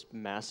level is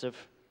massive.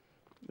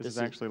 This is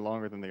actually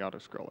longer than the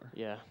auto-scroller.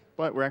 Yeah.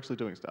 But we're actually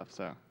doing stuff,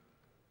 so.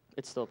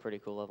 It's still a pretty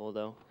cool level,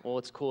 though. Well,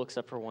 it's cool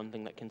except for one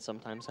thing that can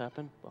sometimes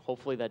happen. But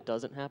hopefully that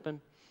doesn't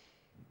happen.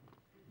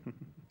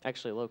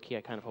 Actually, low-key,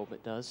 I kind of hope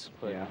it does.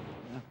 But Yeah.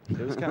 It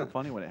was kind of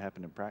funny when it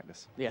happened in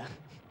practice. Yeah.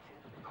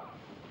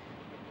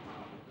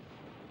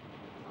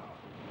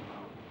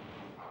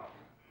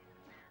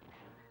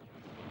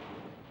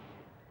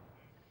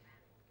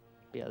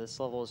 Yeah, this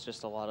level is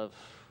just a lot of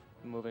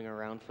moving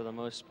around for the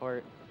most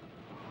part.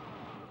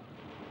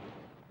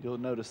 You'll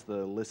notice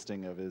the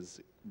listing of his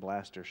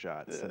blaster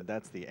shots, and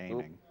that's the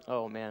aiming.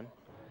 Oh, man.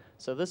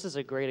 So this is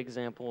a great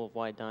example of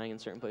why dying in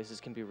certain places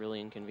can be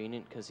really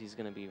inconvenient, because he's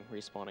going to be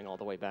respawning all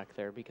the way back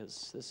there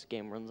because this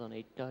game runs on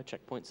a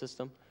checkpoint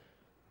system.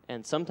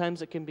 And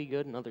sometimes it can be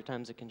good, and other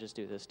times it can just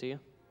do this to you.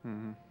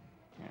 Mm-hmm.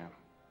 Yeah.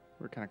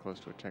 We're kind of close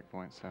to a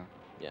checkpoint, so.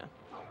 Yeah.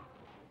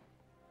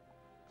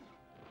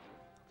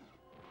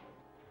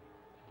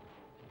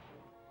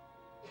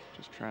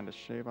 Just trying to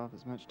shave off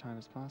as much time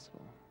as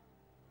possible.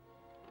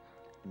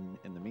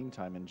 In the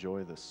meantime,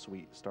 enjoy the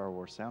sweet Star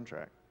Wars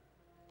soundtrack.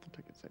 I'll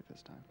take it safe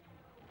this time.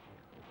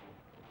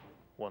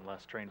 One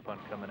last train pun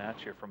coming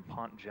at you from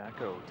Pont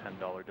Jacko.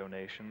 $10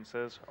 donation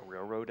says, a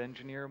railroad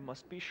engineer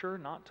must be sure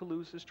not to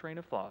lose his train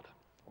of thought,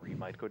 or he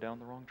might go down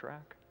the wrong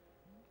track.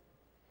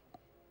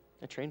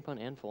 A train pun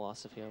and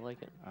philosophy, I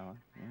like it. Oh,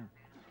 yeah.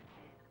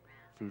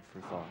 Food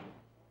for thought.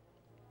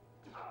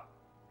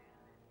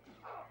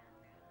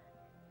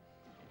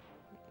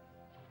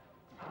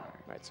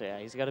 Right, so yeah,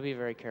 he's got to be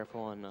very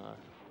careful on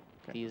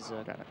these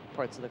got it.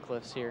 parts of the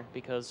cliffs here,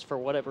 because for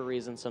whatever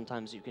reason,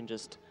 sometimes you can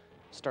just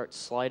start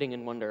sliding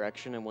in one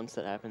direction, and once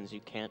that happens, you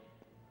can't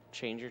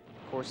change your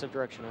course of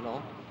direction at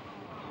all.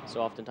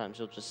 So oftentimes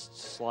you'll just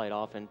slide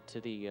off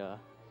into the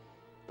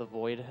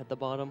void at the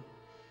bottom.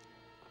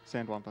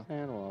 Sandwampa.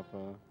 And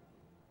Wappa.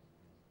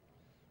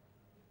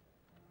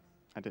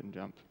 I didn't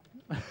jump.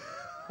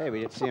 Hey,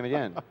 we get to see him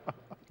again.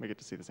 We get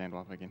to see the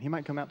Sandwampa again. He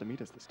might come out to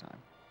meet us this time.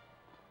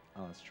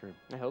 Oh, that's true.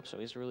 I hope so.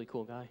 He's a really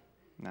cool guy.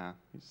 Nah,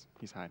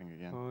 he's hiding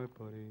again. Hi,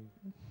 buddy.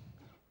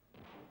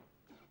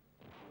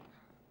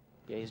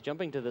 Yeah, he's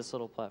jumping to this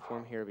little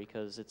platform here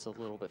because it's a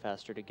little bit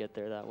faster to get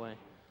there that way.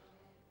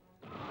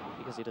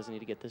 Because he doesn't need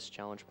to get this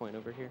challenge point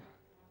over here.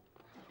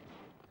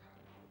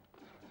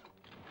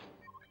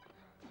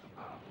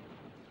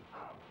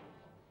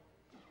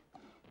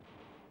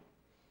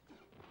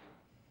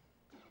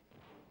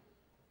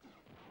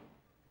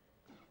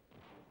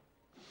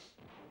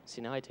 See,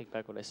 now I take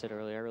back what I said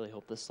earlier. I really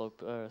hope this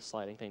slope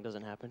sliding thing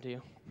doesn't happen to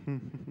you.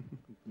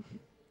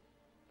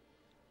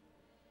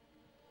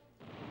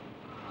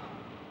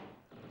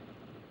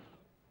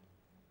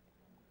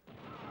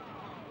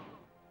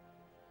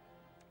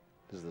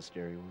 This is the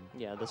scary one.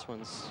 Yeah, this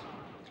one's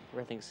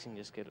where things can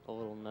just get a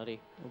little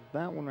nutty. Well,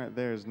 that one right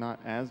there is not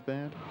as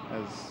bad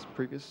as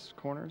previous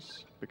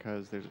corners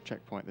because there's a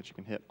checkpoint that you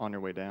can hit on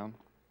your way down.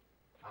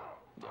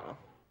 Yeah. All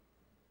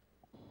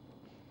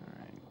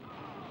right.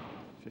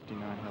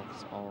 59 health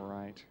is all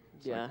right.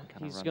 It's Yeah, like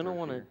kinda he's run going to through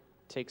want to here.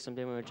 take some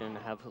damage and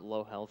have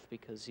low health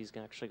because he's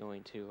actually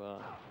going to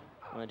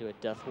want to do a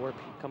death warp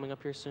coming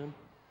up here soon.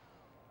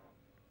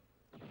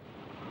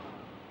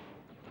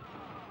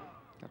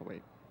 Gotta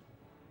wait.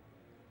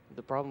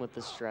 The problem with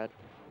this strat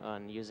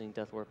on using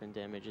death warp and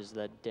damage is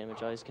that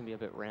damage eyes can be a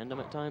bit random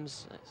at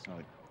times, Oh,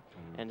 like,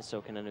 and so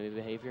can enemy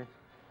behavior.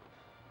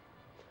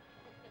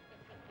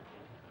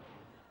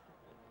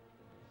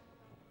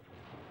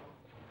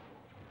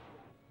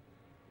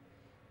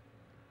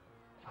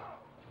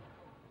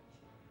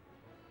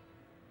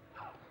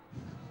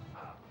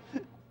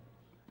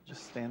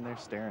 just stand there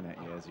staring at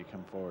you as you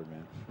come forward,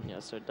 man. Yeah,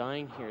 so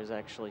dying here is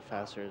actually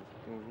faster,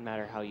 no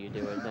matter how you do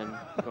it, than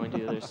going to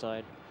the other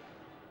side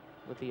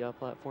with the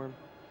platform.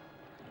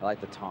 I like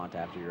the taunt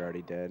after you're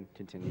already dead.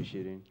 Continue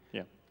shooting.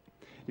 Yeah.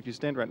 If you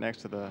stand right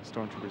next to the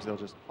stormtroopers, they'll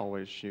just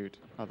always shoot,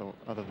 other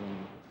than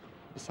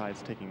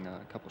besides taking a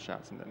couple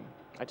shots and then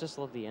I just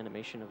love the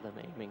animation of them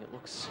aiming. It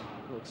looks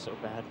so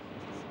bad.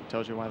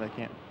 tells you why they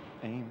can't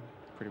aim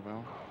pretty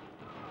well.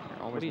 They're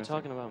always What are you missing.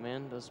 talking about,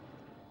 man? Those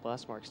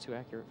blast marks too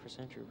accurate for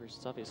sand troopers.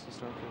 It's obviously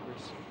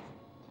stormtroopers.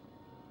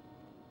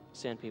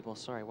 Sand people.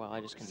 Sorry, wow,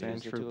 I just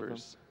confused the two of them.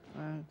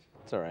 Sandtroopers.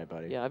 It's all right,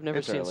 buddy. Yeah, I've never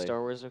It's seen early.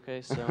 Star Wars.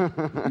 Okay, so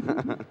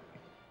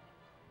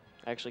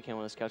I actually came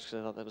on this couch because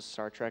I thought that was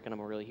Star Trek, and I'm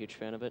a really huge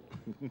fan of it.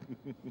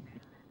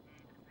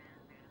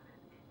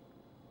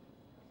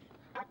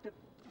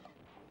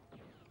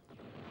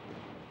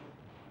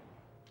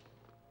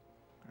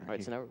 All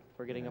right, so now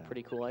we're getting a Yeah.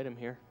 pretty cool item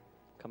here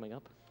coming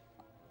up.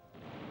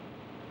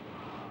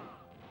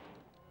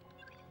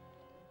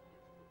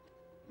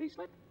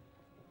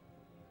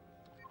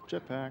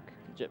 Jetpack,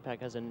 Jetpack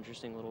has an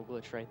interesting little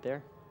glitch right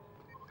there.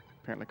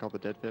 apparently called the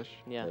dead fish.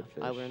 Yeah, Dead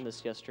I fish. learned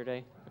this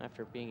yesterday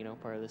after being,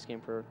 part of this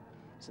game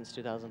since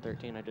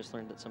 2013. I just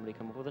learned that somebody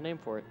came up with a name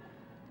for it.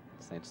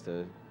 Thanks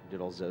to good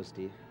old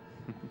Zosty.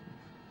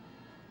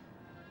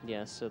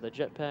 Yeah, so the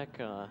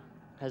jetpack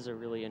has a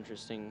really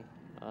interesting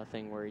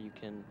thing where you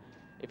can,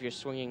 if you're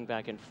swinging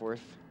back and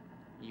forth,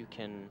 you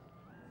can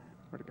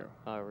Where'd it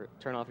go?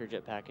 turn off your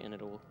jetpack and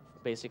it'll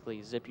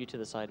basically zip you to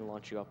the side and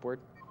launch you upward.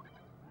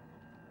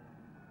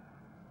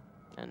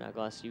 And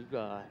Glass, you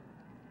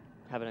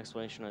have an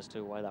explanation as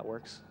to why that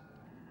works?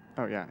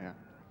 Oh, yeah.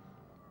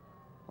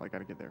 Well, I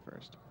gotta get there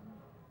first.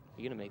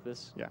 You gonna make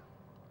this? Yeah,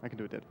 I can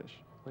do a dead fish.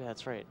 Oh yeah,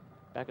 that's right.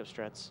 Backup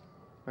strats.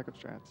 Backup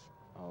strats.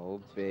 Oh,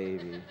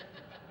 baby.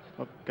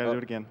 Oh, gotta Oh. do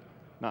it again.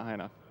 Not high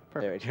enough.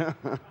 There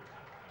Perfect. we go.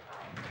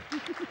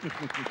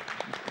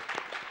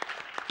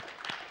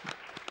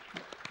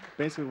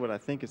 Basically, what I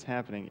think is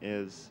happening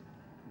is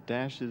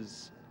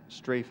Dash's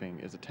strafing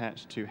is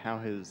attached to how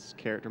his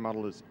character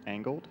model is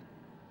angled.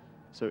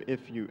 So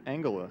if you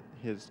angle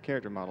his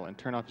character model and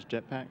turn off his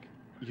jetpack,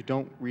 you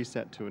don't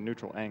reset to a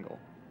neutral angle.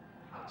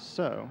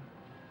 So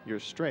your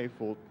strafe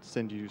will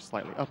send you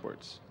slightly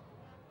upwards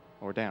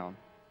or down.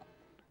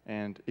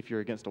 And if you're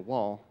against a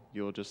wall,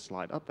 you'll just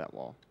slide up that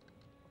wall,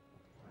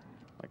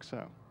 like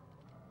so.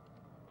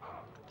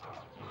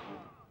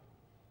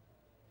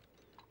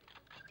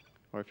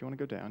 Or if you want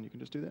to go down, you can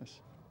just do this.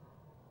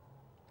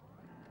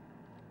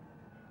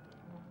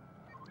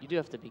 You do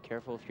have to be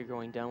careful if you're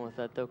going down with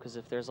that, though, because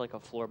if there's like a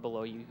floor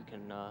below you, you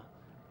can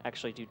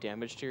actually do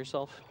damage to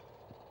yourself.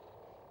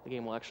 The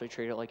game will actually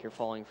treat it like you're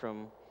falling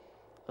from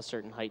a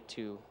certain height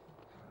to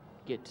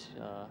get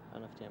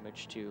enough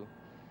damage to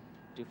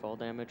do fall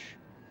damage.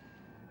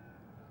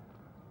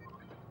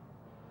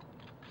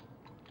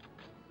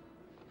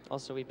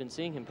 Also, we've been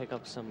seeing him pick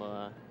up some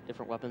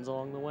different weapons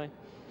along the way.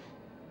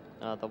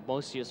 The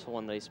most useful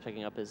one that he's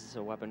picking up is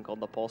a weapon called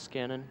the pulse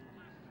cannon.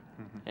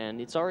 And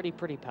it's already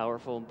pretty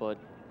powerful, but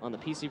on the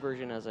PC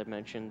version, as I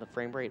mentioned, the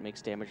frame rate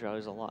makes damage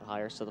values a lot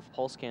higher, so the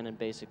pulse cannon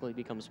basically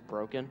becomes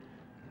broken.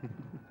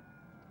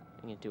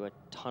 And you do a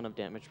ton of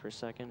damage per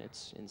second.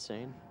 It's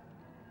insane.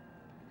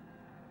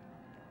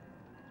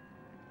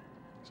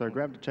 So I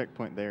grabbed a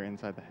checkpoint there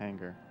inside the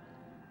hangar,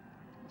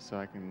 so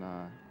I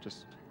can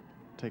just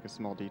take a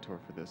small detour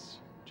for this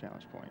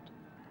challenge point.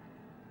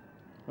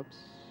 Oops.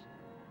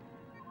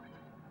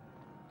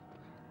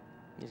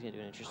 He's going to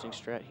do an interesting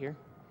strat here.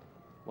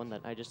 One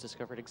that I just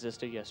discovered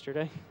existed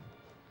yesterday.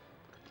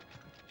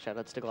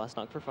 Shoutouts to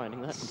glasnonck for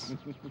finding that.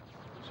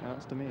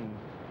 Shoutouts to me.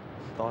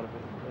 Thought of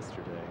it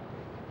yesterday.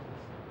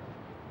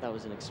 That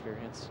was an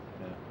experience.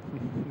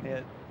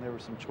 Yeah. There were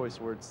some choice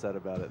words said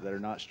about it that are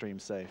not stream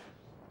safe.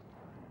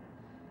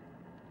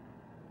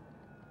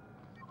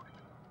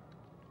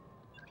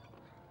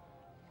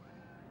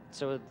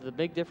 So the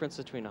big difference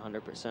between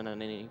 100%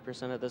 and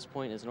 80% at this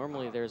point is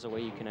normally there's a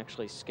way you can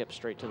actually skip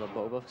straight to the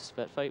Boba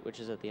Fett fight, which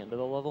is at the end of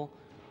the level,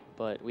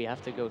 but we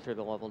have to go through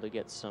the level to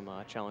get some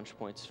challenge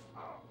points.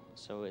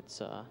 So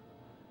it's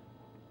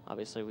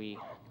obviously we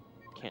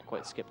can't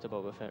quite skip to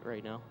Boba Fett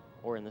right now,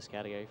 or in this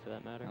category for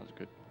that matter. That was a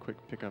good, quick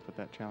pickup at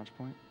that challenge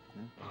point.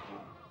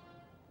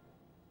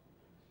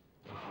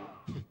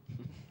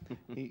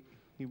 Yeah.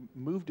 He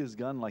moved his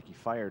gun like he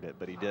fired it,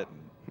 but he didn't.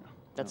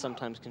 That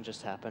sometimes can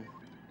just happen.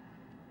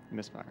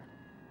 Misfire.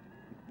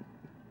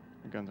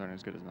 Your guns aren't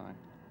as good as mine.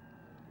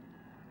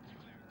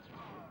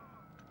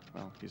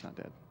 Well, he's not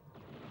dead.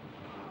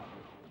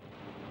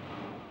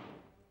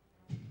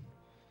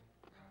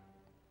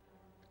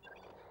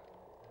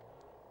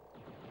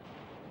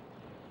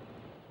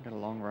 Got a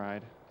long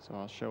ride, so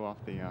I'll show off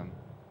the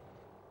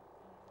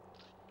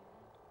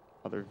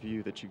other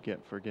view that you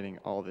get for getting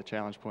all the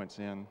challenge points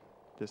in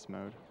this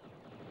mode,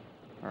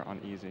 or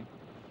on easy.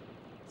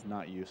 It's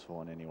not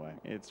useful in any way.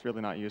 It's really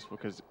not useful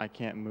because I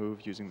can't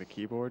move using the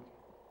keyboard.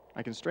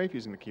 I can strafe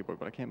using the keyboard,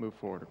 but I can't move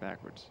forward or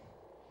backwards.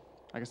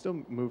 I can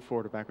still move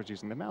forward or backwards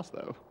using the mouse,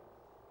 though,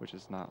 which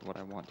is not what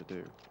I want to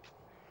do.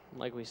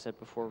 Like we said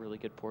before, really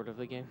good port of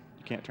the game.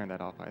 You can't turn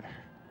that off either.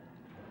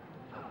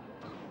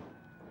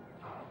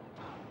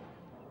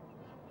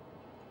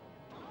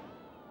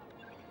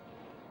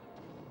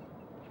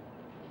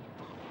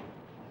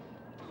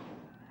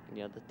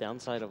 Yeah, the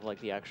downside of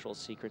like the actual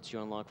secrets you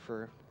unlock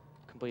for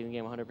completing the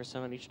game 100%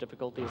 on each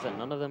difficulty is that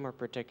none of them are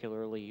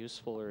particularly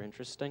useful or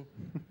interesting.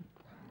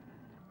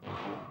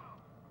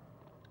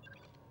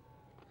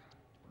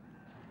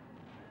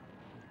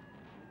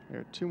 There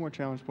are 2 more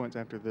challenge points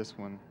after this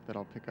one that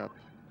I'll pick up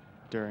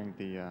during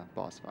the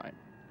boss fight.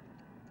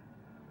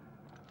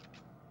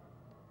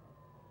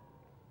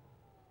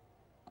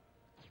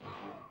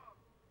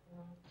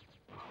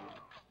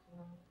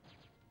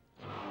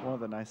 One of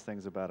the nice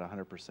things about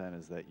 100%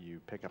 is that you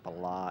pick up a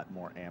lot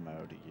more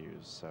ammo to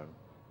use, so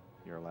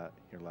you're allowed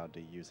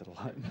to use it a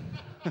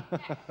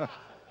lot.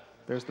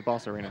 There's the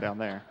boss arena down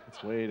there.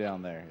 It's way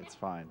down there. It's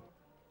fine.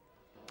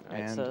 All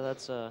right, And- so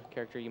that's a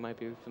character you might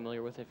be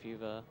familiar with if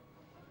you've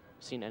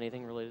seen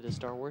anything related to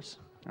Star Wars.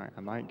 All right,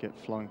 I might get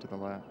flung to the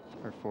left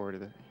or forward to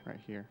the right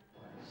here.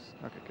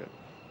 Okay, good.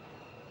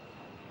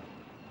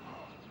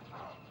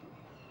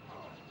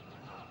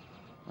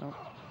 Oh,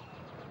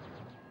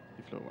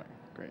 he flew away.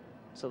 Great.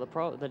 So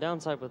the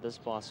downside with this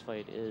boss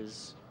fight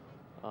is,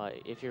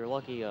 if you're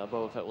lucky,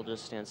 Boba Fett will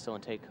just stand still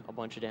and take a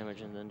bunch of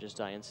damage and then just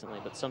die instantly.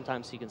 But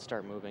sometimes he can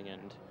start moving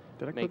and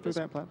Did I make clip through this.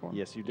 that platform?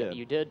 Yes, you Yeah, did.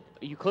 you did.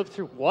 You clipped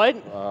through what?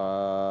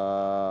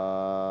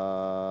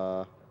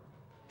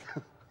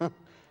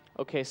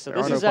 Okay, so There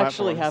are this no has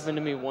actually platforms. happened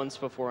to me once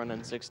before on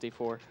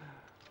N64. All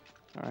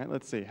right,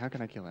 let's see. How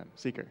can I kill him?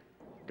 Seeker,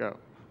 go.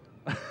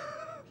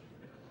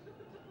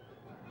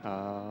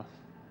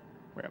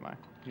 Where am I?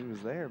 He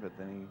was there, but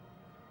then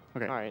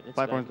Okay, All right, it's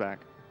platform's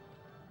back.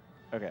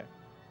 he... Okay.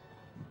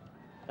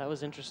 That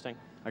was interesting.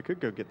 I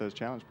could go get those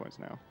challenge points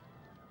now.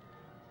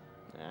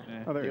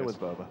 Yeah. Oh, there he it is. was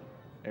Boba.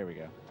 There we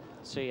go.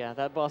 So yeah,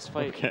 that boss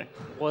fight Okay.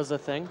 was a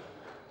thing.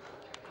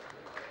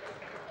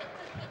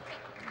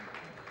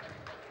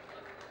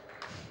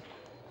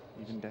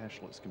 Even Dash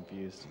looks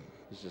confused.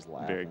 He's just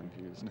laughing. Very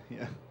confused.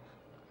 Yeah.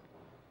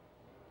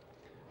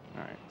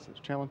 All right, so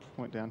challenge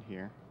point down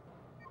here.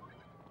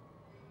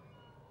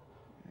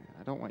 And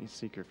I don't want you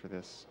Seeker for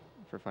this,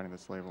 for fighting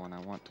this level, and I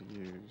want to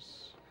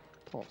use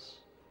Pulse.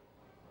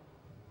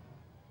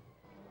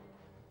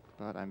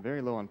 But I'm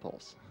very low on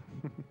Pulse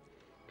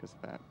because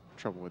of that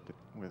trouble with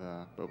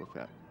Boba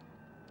Fett.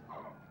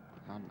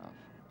 Not enough.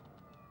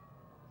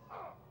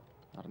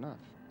 Not enough.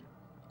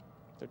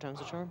 Third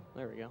time's a charm.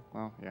 There we go.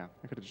 Well, yeah,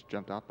 I could have just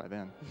jumped off by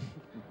then.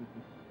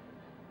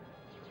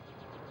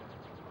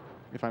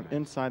 If I'm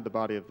inside the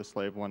body of the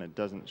slave one, it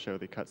doesn't show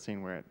the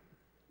cutscene where it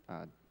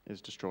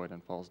is destroyed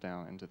and falls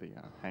down into the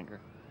hangar.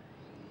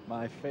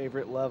 My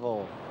favorite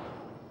level.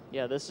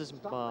 Yeah, this is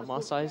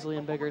Mos Eisley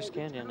and Beggars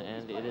Canyon,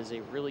 and it is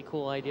a really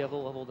cool idea of a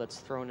level that's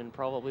thrown in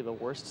probably the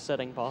worst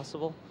setting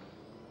possible.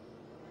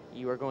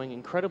 You are going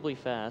incredibly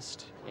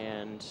fast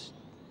and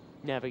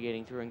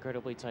navigating through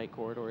incredibly tight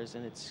corridors,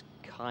 and it's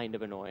kind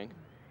of annoying.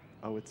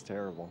 Oh, it's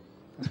terrible.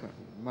 That's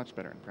much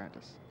better in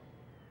practice.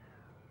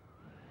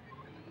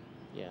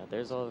 Yeah,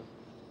 there's of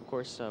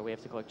course, we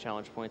have to collect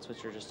challenge points,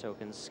 which are just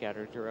tokens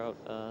scattered throughout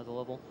the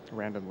level.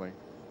 Randomly,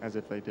 as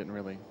if they didn't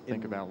really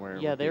think about where.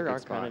 Yeah, would be a they good are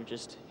spot. kind of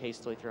just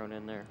hastily thrown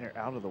in there. They're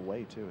out of the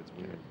way, too. It's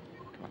weird.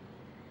 Come on.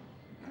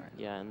 All right.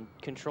 Yeah, and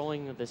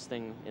controlling this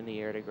thing in the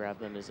air to grab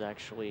them is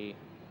actually,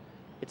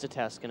 it's a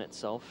task in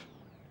itself.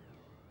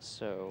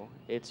 So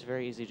it's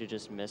very easy to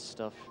just miss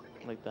stuff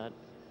like that.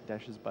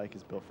 Dash's bike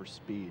is built for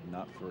speed,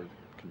 not for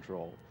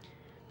control.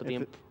 But If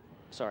the it-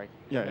 sorry.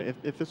 Yeah,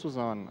 if this was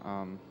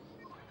on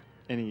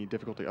any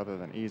difficulty other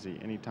than easy,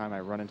 anytime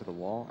I run into the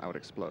wall, I would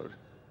explode.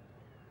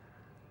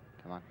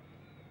 Come on.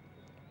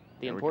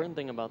 The There we go. important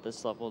thing about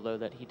this level, though,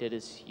 that he did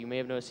is, you may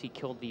have noticed he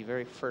killed the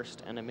very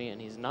first enemy, and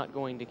he's not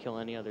going to kill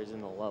any others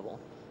in the level.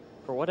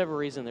 For whatever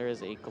reason, there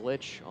is a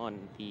glitch on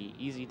the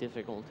easy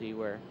difficulty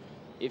where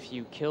if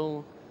you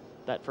kill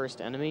that first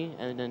enemy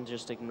and then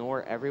just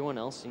ignore everyone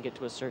else and get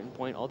to a certain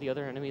point, all the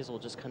other enemies will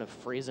just kind of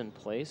freeze in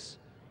place,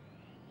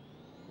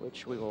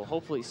 which we will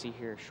hopefully see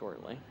here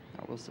shortly.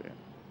 Oh, we'll see it.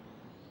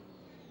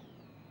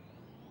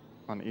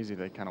 On easy,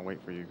 they kind of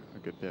wait for you a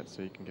good bit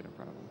so you can get in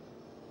front of them.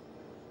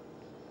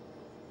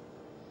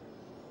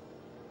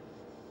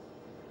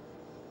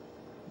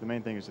 The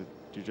main thing is that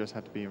you just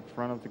have to be in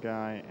front of the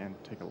guy and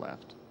take a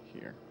left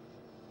here,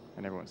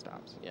 and everyone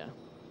stops. Yeah.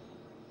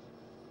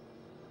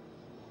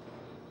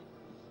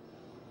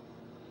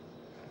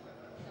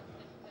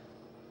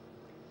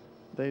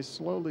 They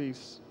slowly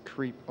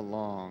creep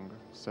along,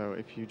 so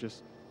if you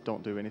just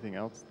don't do anything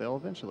else, they'll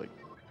eventually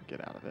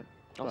get out of it.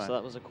 Oh, But- so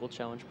that was a cool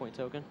challenge point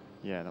token.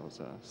 Yeah, that was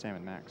a Sam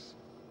and Max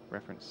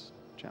reference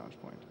challenge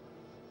point.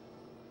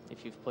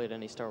 If you've played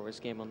any Star Wars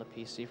game on the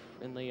PC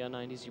in the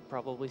 90s, you've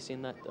probably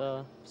seen that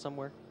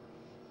somewhere.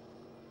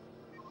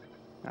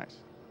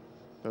 Nice.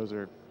 Those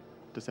are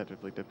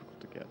deceptively difficult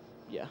to get.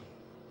 Yeah.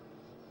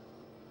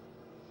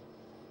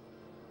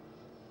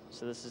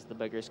 So this is the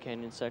Beggars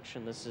Canyon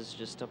section. This is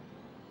just a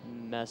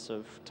mess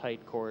of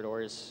tight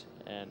corridors,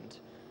 and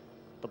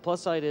the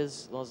plus side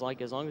is,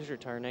 like, as long as you're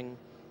turning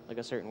like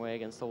a certain way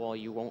against the wall,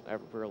 you won't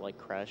ever like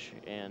crash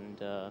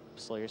and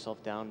slow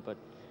yourself down. But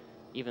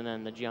even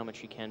then, the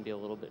geometry can be a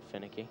little bit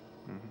finicky.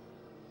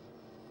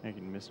 Mm-hmm. You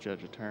can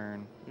misjudge a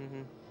turn.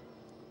 Mm-hmm.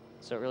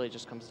 So it really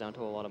just comes down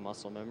to a lot of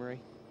muscle memory.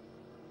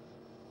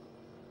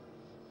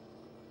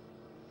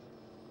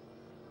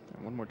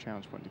 And one more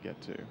challenge point to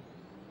get to.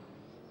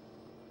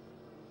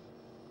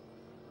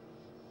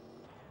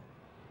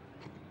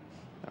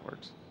 That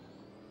works.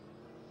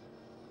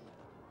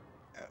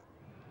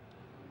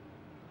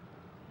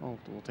 Oh,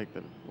 we'll take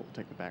the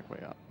back way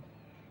up.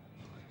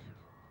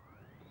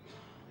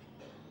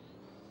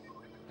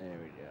 There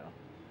we go.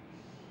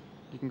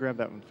 You can grab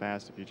that one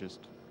fast if you just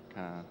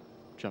kind of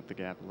jump the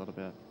gap a little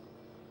bit.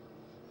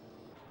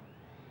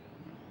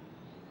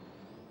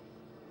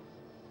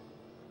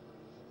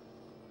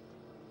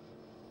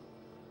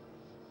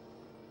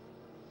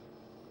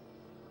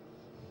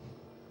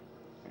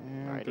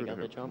 And All right, through you got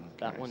the hoop. jump.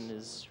 That Nice. one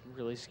is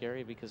really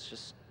scary because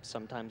just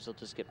sometimes you'll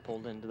just get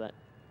pulled into that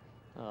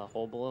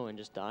hole below and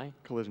just die.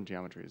 Collision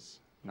geometry is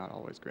not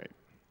always great.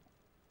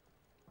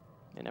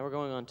 And now we're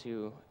going on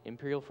to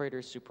Imperial Freighter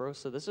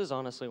Suprosa. This is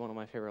honestly one of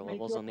my favorite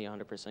levels on the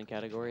 100%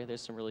 category.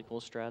 There's some really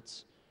cool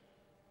strats.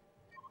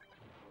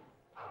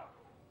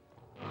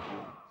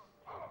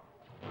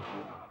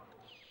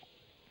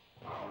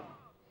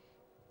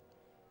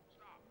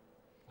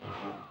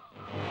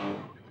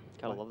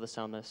 Gotta love the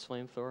sound this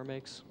flamethrower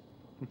makes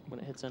when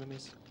it hits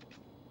enemies.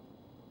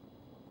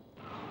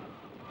 All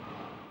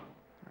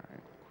right,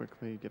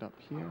 quickly get up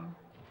here.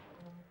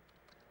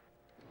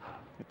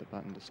 Hit the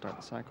button to start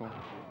the cycle.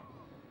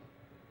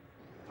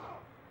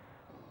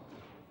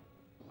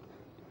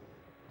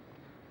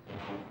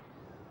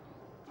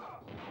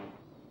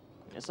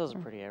 This is a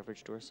pretty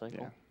average door cycle.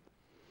 Yeah.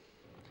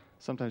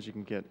 Sometimes you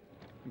can get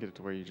it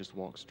to where you just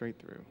walk straight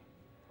through.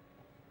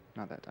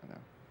 Not that time though.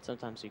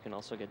 Sometimes you can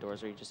also get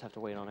doors where you just have to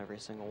wait on every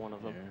single one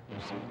of them.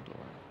 There's single door.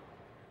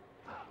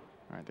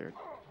 All right,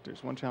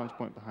 there's one challenge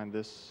point behind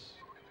this.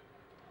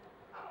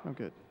 Oh,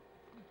 good.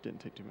 Didn't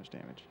take too much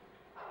damage.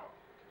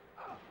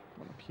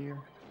 One up here.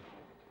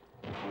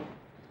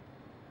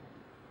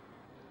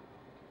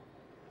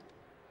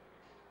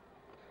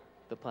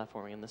 The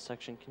platforming in this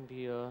section can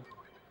be an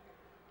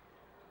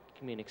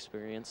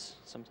experience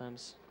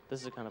sometimes.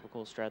 This is a kind of a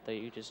cool strat that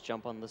you just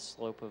jump on the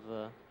slope of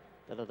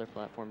that other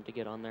platform to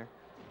get on there.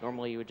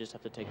 Normally you would just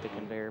have to take the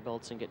conveyor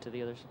belts and get to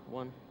the other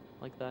one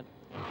like that.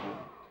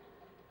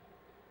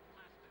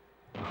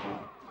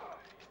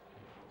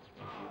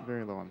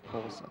 Very low on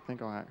pulse. I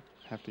think I'll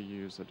have to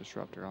use a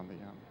disruptor on the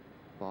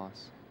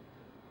boss.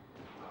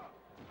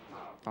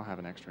 I'll have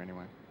an extra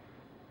anyway.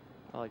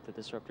 I like the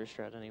disruptor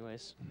strat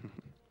anyways.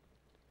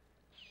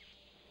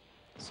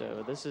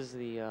 So this is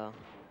the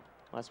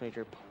last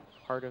major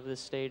part of this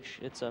stage.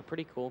 It's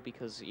pretty cool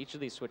because each of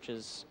these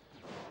switches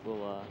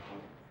will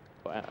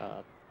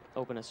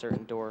open a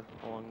certain door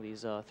along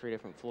these 3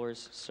 different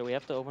floors. So we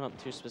have to open up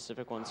 2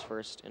 specific ones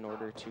first in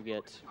order to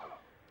get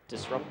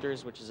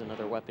disruptors, which is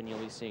another weapon you'll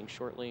be seeing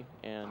shortly,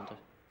 and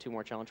 2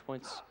 more challenge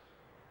points.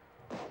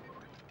 Got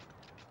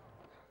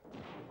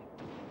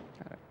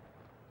it.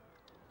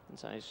 And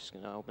so he's just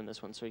going to open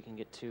this one so he can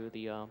get to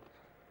the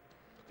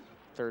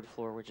 3rd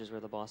floor, which is where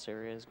the boss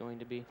area is going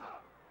to be.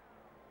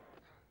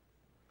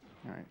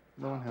 All right,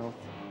 low on health.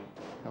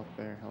 Health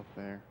there, health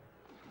there.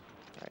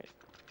 All right,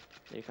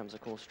 here comes a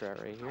cool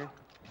strat right here.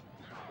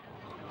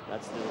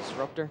 That's the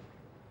disruptor.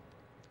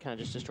 Kind of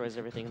just destroys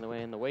everything in the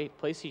way. And the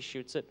place he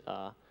shoots it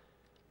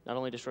not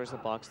only destroys the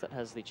box that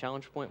has the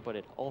challenge point, but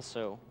it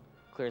also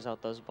clears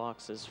out those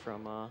boxes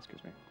from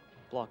Excuse me.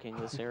 blocking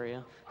this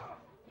area.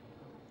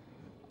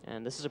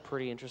 And this is a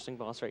pretty interesting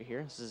boss right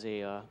here. This is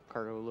a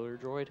cargo loader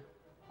droid.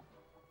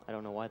 I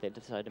don't know why they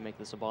decided to make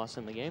this a boss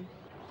in the game.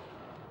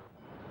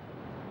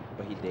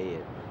 But he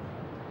did.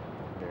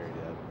 Very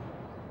dead.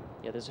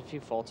 Yeah, there's a few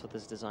faults with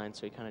his design,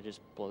 so he kind of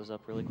just blows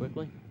up really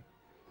quickly.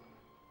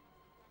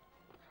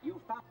 You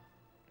found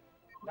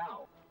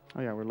now.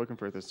 Oh yeah, we're looking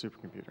for this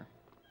supercomputer.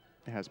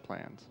 It has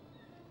plans.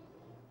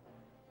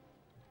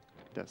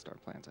 Death Star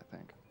plans, I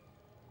think.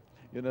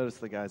 You'll notice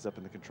the guys up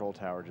in the control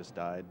tower just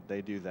died.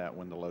 They do that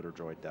when the loader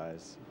droid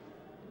dies.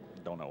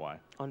 Don't know why.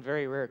 On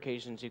very rare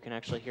occasions, you can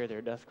actually hear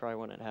their death cry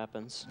when it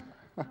happens.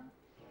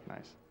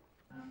 Nice.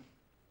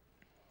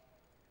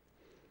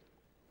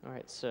 All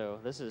right, so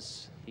this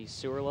is the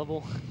sewer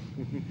level.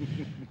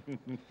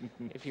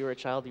 If you were a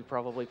child, you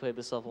probably played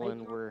this level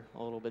and were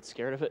a little bit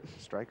scared of it.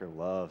 Stryker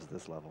loves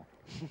this level.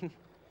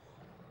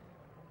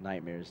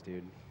 Nightmares,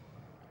 dude.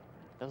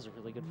 That was a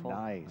really good fall.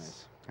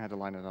 Nice. I had to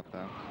line it up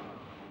though.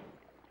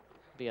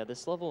 But yeah,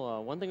 this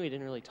level, one thing we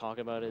didn't really talk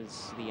about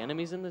is the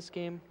enemies in this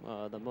game,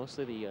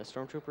 mostly the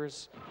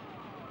stormtroopers.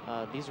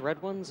 These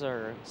red ones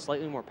are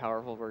slightly more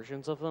powerful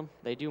versions of them.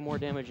 They do more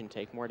damage and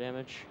take more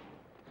damage.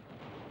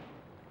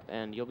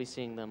 And you'll be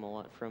seeing them a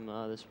lot from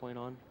this point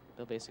on.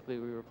 They'll basically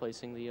be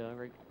replacing the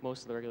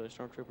most of the regular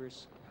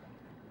stormtroopers.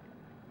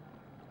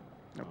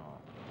 Nope.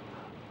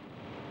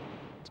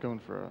 It's going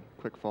for a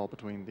quick fall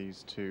between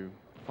these 2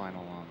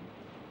 final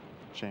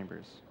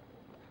chambers.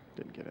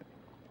 Didn't get it.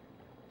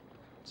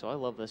 So I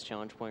love this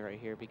challenge point right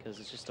here because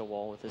it's just a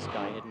wall with this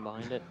guy hidden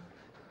behind it.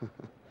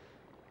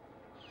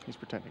 He's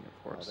protecting it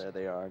for us. Oh, there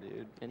they are,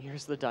 dude. And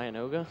here's the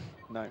Dianoga.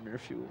 Nightmare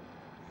fuel.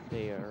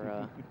 They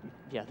are,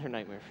 yeah, they're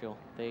nightmare fuel.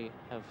 They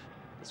have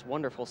this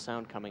wonderful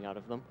sound coming out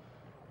of them.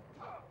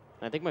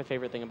 And I think my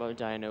favorite thing about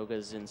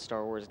Dianogas in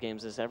Star Wars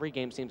games is every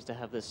game seems to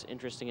have this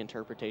interesting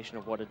interpretation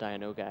of what a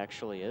Dianoga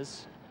actually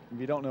is.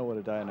 If you don't know what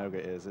a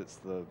Dianoga is, it's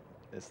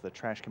the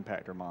trash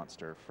compactor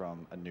monster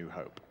from A New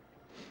Hope.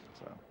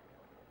 So.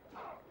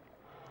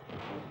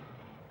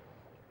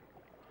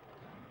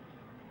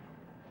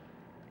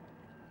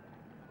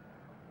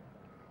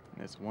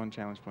 And it's 1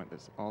 challenge point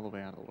that's all the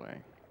way out of the way.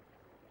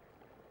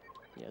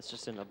 Yeah, it's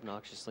just an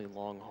obnoxiously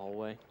long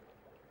hallway.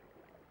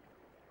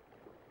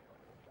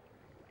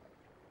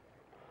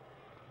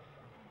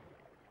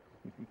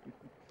 You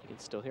can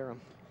still hear them.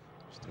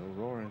 Still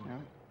roaring. Yeah.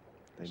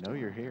 They know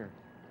you're here.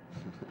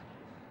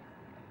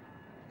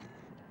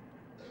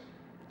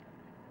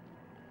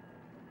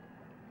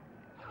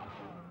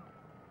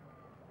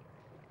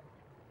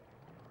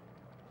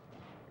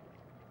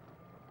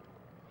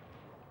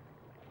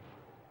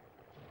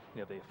 We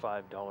have a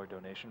 $5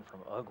 donation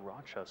from Ugg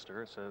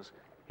Rochester. It says,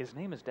 his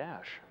name is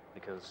Dash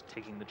because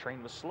taking the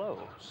train was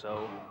slow,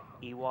 so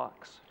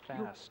Ewoks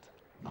fast.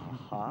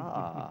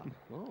 Aha.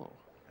 Oh.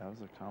 That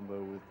was a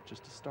combo with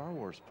just a Star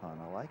Wars pun.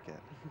 I like it.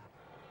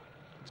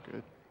 That's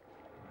good.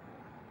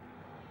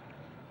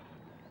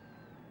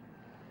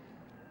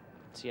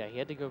 So yeah, he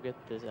had to go get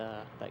this,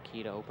 that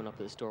key to open up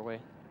this doorway.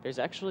 There's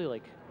actually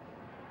like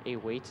a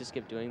way to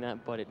skip doing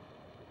that, but it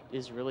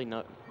is really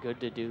not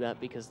good to do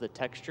that because the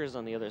textures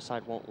on the other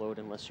side won't load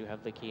unless you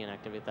have the key and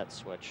activate that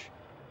switch.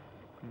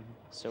 Mm-hmm.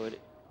 So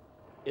it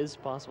is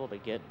possible to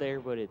get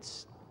there, but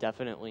it's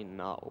definitely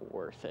not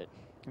worth it.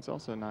 It's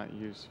also not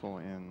useful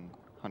in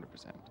 100%.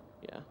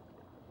 Yeah.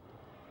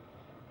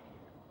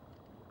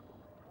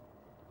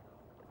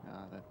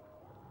 The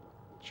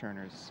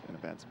churner's in a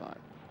bad spot.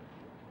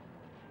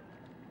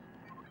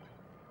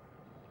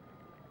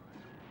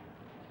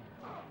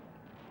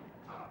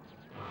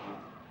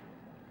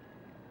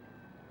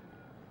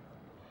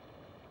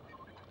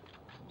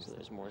 So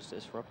there's more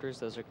disruptors.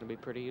 Those are going to be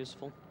pretty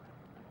useful.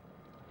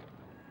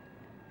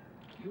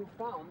 You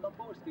found the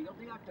force field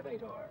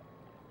deactivator.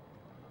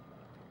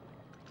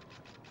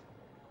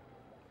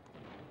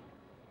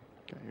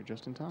 Got here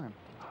just in time.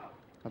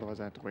 Otherwise,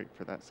 I have to wait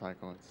for that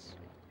cycle. It's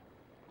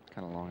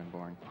kind of long and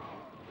boring.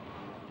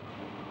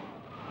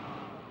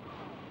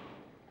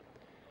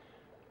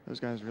 Those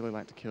guys really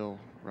like to kill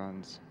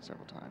runs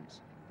several times.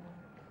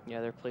 Yeah,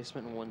 their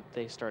placement when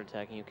they start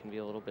attacking you can be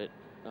a little bit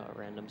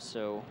random.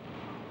 So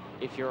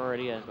if you're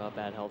already at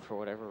bad health for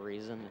whatever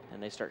reason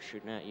and they start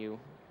shooting at you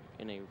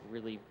in a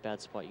really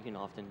bad spot, you can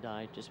often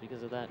die just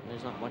because of that. And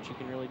there's not much you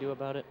can really do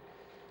about it.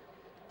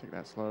 Take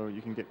that slow.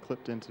 You can get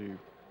clipped into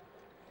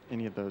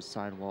any of those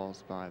side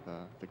walls by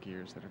the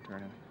gears that are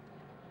turning.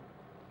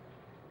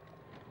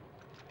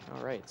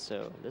 All right,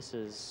 so this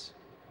is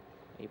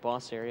a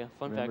boss area.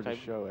 Fun Remember fact,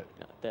 to show it.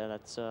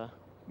 that's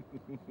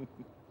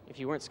if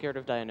you weren't scared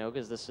of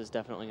Dianogas, this is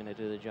definitely going to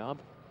do the job.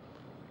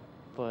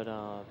 But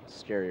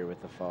Scarier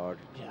with the fog.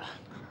 yeah.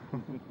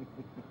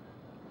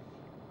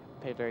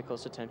 Pay very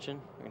close attention.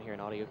 You're going to hear an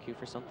audio cue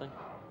for something.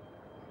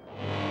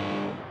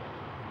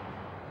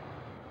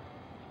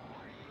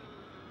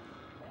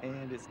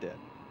 And it's dead.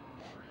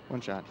 One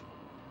shot.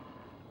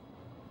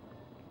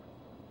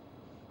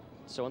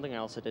 So one thing I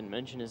also didn't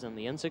mention is in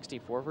the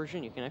N64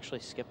 version, you can actually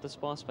skip this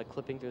boss by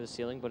clipping through the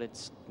ceiling, but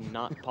it's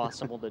not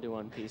possible to do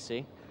on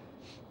PC.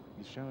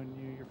 He's showing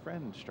you your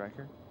friend,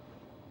 Striker.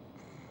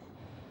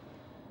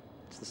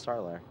 It's the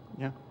Starlair.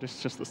 Yeah,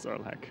 just the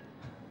Sarlacc.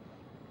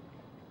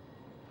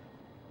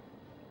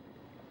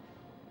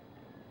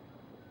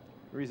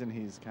 The reason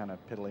he's kind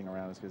of piddling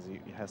around is because he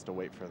has to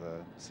wait for the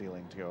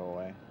ceiling to go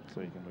away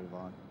so he can move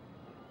on.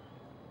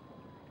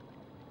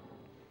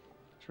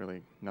 There's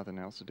really nothing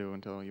else to do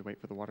until you wait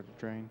for the water to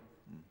drain.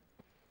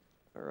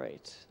 All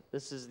right,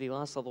 this is the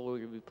last level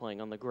we'll be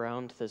playing on the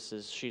ground. This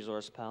is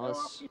Shizor's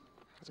Palace.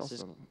 It's This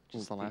is also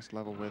just the last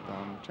level with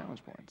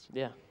challenge points.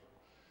 Yeah.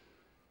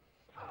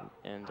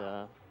 And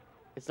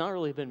it's not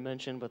really been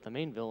mentioned, but the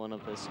main villain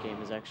of this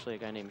game is actually a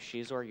guy named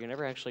Shizor. You're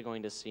never actually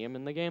going to see him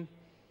in the game.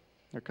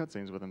 There are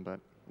cutscenes with him, but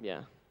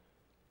Yeah.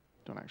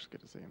 don't actually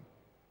get to see him.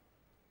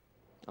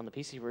 On the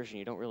PC version,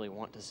 you don't really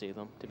want to see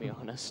them, to be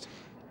honest.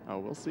 Oh,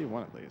 we'll see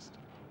one at least.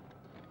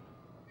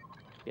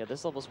 Yeah,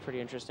 this level's pretty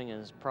interesting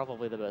and is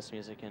probably the best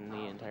music in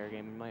the entire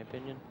game, in my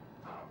opinion.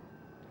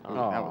 Ooh,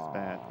 that was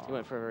bad. You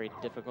went for a very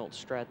difficult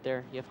strat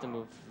there. You have to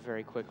move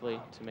very quickly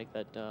to make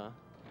that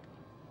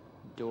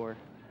door.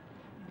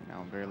 Now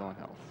I'm very low on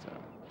health, so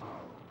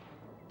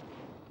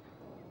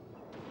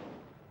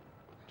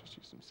just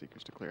use some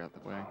seekers to clear out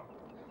the way.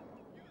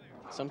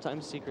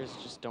 Sometimes Seekers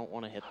just don't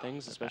want to hit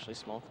things, especially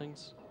small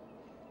things.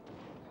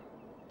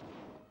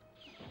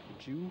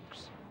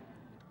 Jukes.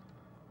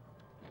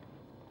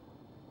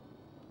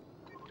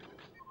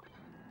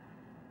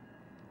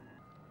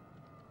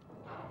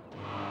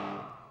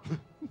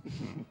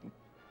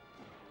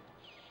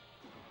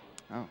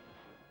 Oh,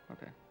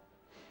 okay.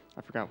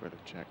 I forgot where the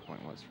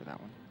checkpoint was for that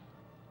one.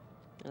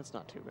 That's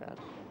not too bad.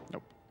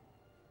 Nope.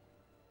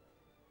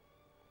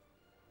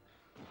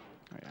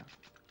 Oh, yeah.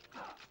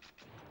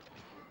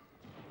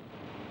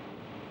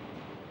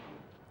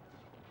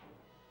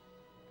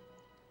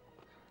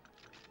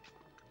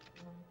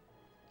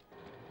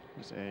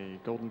 There's a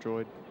golden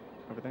droid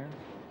over there.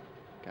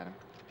 Got him.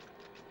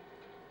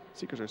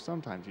 Seekers are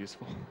sometimes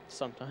useful,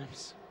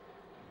 Sometimes.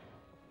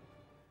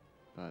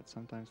 but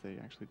sometimes they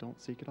actually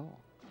don't seek at all.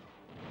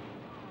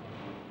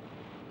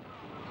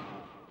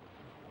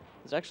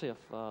 There's actually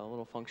a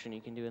little function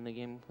you can do in the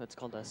game that's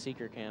called a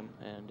Seeker Cam,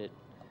 and it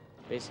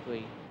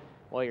basically,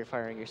 while you're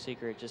firing your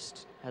Seeker, it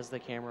just has the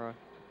camera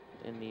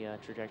in the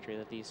trajectory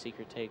that the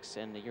Seeker takes,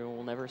 and you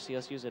will never see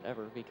us use it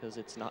ever because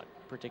it's not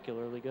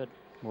particularly good.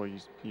 Well,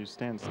 you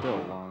stand still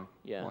while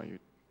you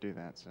do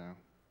that, so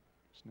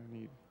there's no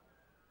need.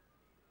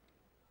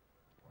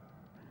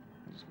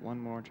 There's one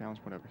more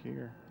challenge point over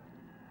here.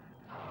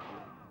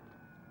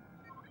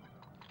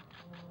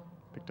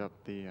 Picked up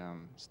the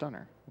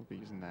stunner. We'll be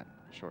using that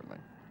shortly.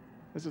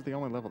 This is the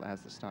only level that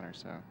has the stunner,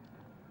 so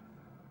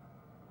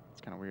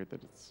it's kind of weird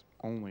that it's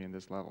only in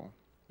this level.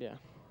 Yeah.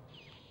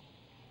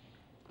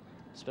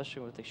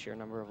 Especially with the sheer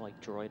number of like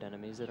droid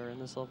enemies that are in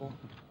this level.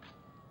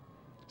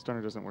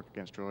 Stunner doesn't work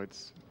against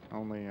droids,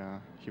 only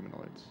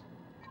humanoids.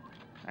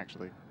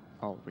 Actually,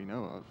 all we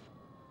know of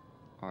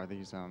are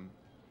these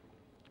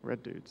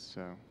red dudes,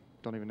 so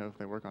don't even know if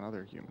they work on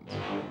other humans.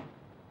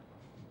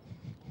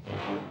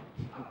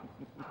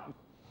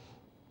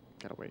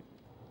 Gotta wait.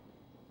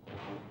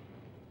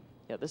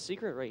 Yeah, this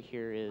secret right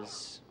here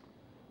is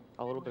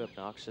a little bit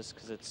obnoxious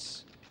because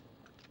it's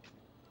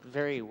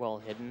very well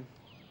hidden,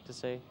 to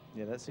say.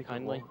 Yeah, that secret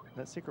Kindly. wall.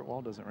 That secret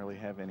wall doesn't really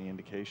have any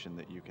indication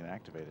that you can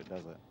activate it,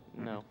 does it?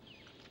 No.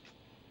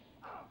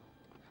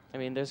 I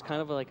mean, there's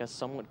kind of like a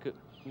somewhat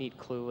neat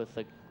clue with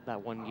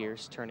that one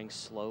gear's turning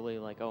slowly,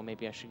 like, oh,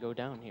 maybe I should go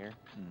down here.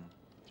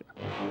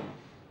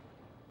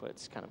 But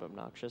it's kind of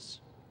obnoxious.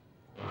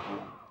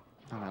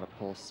 I'm out of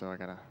pulse, so I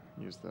gotta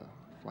use the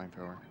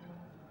flamethrower.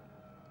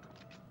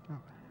 Oh,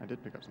 I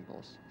did pick up some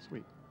pulse.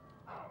 Sweet.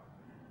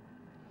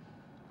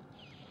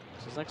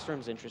 So his next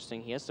room's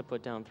interesting. He has to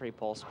put down 3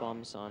 pulse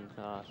bombs on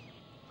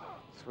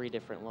 3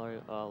 different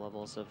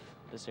levels of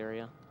this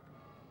area.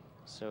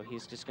 So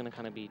he's just going to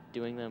kind of be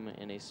doing them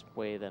in a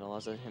way that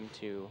allows him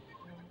to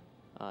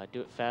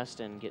do it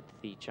fast and get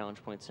the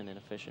challenge points in an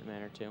efficient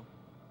manner too.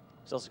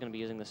 He's also going to be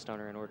using the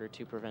stunner in order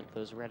to prevent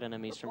those red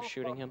enemies from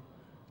shooting him.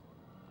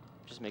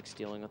 Just makes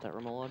dealing with that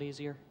room a lot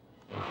easier.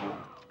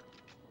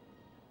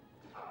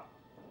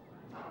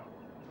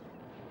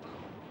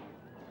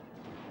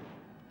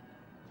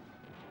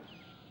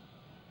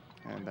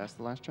 And that's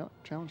the last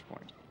challenge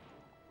point.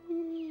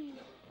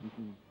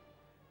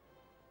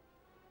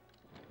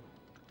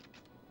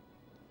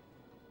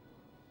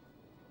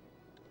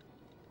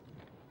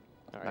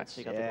 All right, Nice.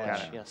 so you got the Yeah.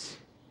 glitch. Yes.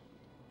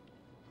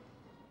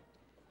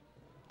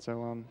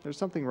 So there's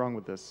something wrong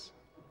with this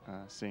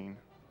scene.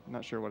 I'm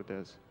not sure what it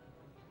is.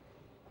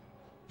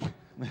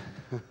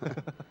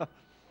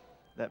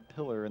 That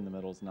pillar in the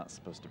middle is not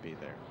supposed to be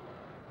there.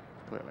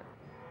 Clearly.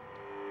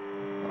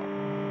 Well,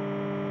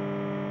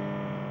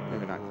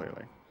 maybe not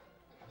clearly.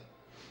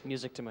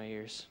 Music to my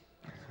ears.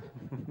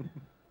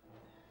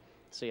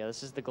 So yeah,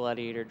 this is the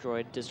gladiator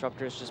droid.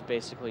 Disruptors just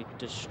basically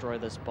destroy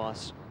this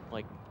boss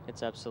like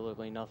it's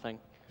absolutely nothing.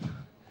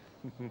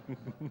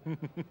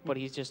 But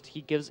he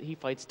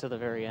fights to the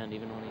very end,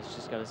 even when he's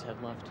just got his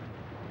head left.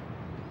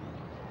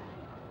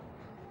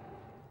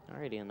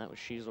 Alrighty, and that was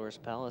Shizor's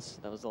Palace.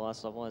 That was the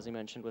last level, as he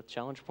mentioned, with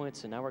challenge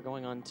points. And now we're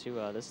going on to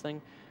this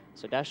thing.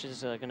 So Dash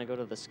is going to go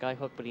to the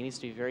skyhook, but he needs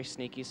to be very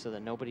sneaky so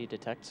that nobody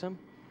detects him.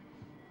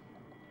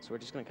 So we're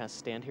just going to kind of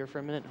stand here for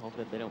a minute and hope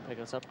that they don't pick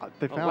us up.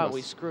 They Oh, found wow, us.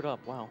 we screwed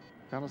up. Wow.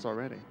 Found us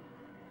already.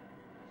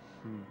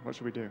 What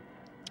should we do?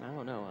 I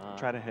don't know.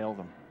 Try to hail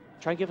them.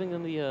 Try giving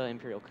them the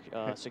Imperial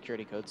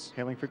security codes.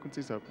 Hailing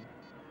frequencies open.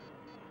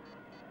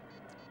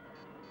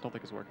 Don't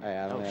think it's working. Hey,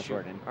 I don't Oh, think that's shoot.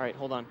 working. All right,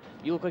 hold on.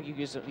 You look like you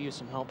use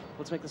some help.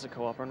 Let's make this a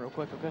co-op run real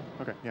quick, okay?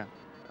 Okay, yeah.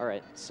 All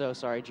right, so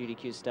sorry,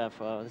 GDQ staff.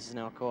 This is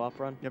now a co-op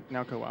run. Yep,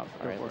 now co-op. All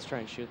Go right, for let's it. try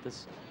and shoot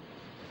this.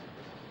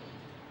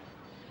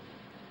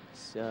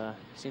 You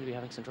seem to be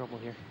having some trouble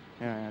here.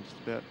 Yeah, just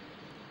a bit.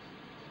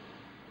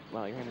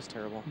 Wow, your aim is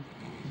terrible.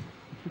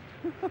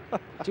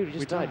 Dude, you We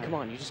just died. died. Come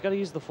on, you just got to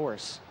use the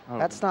Force. Oh,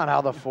 That's not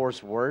how the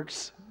Force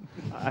works.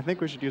 I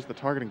think we should use the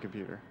targeting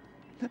computer.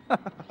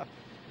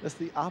 That's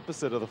the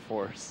opposite of the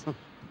Force.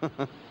 All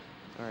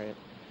right.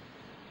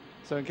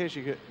 So in case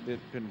you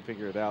couldn't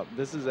figure it out,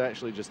 this is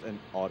actually just an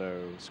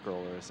auto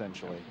scroller,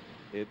 essentially.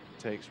 It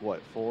takes,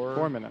 what,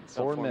 4 minutes.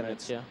 Four 4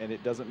 minutes, minutes, yeah. and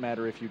it doesn't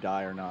matter if you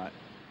die or not.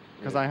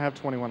 Because I have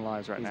 21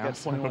 lives right He's now. got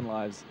so- 21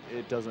 lives.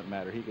 It doesn't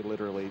matter. He could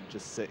literally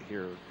just sit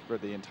here for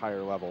the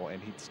entire level,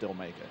 and he'd still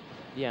make it.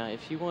 Yeah,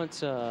 if you want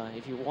to,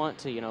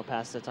 you know,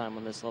 pass the time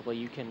on this level,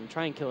 you can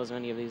try and kill as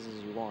many of these as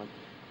you want,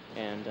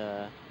 and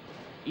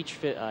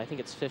I think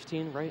it's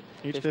 15, right?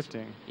 Each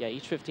 15. Yeah,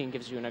 each 15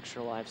 gives you an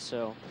extra life.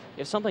 So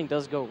if something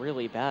does go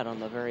really bad on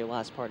the very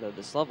last part of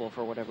this level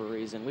for whatever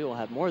reason, we will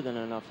have more than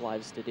enough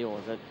lives to deal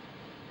with it.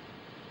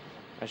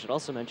 I should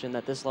also mention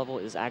that this level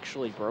is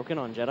actually broken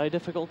on Jedi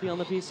difficulty on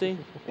the PC.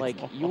 Like,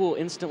 you will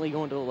instantly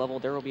go into the level,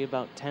 there will be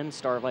about 10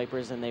 Star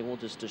Vipers, and they will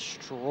just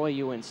destroy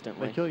you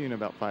instantly. They kill you in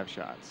about 5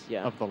 shots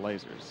Yeah. of the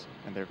lasers,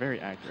 and they're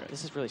very accurate.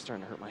 This is really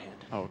starting to hurt my hand.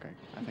 Oh, okay.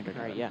 I think I got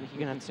All right, it. yeah, you're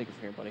going to have to take it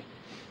from here, buddy.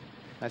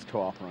 Nice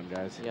co-op run,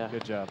 guys. Yeah.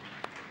 Good job.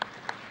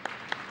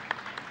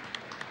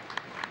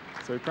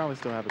 So we probably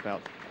still have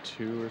about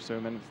 2 or so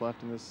minutes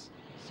left in this.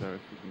 So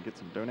if we can get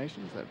some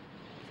donations, that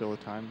fill the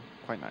time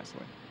quite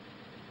nicely.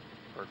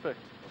 Perfect.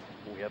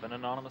 We have an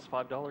anonymous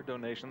 $5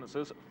 donation that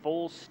says,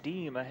 full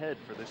steam ahead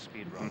for this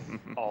speedrun.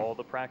 All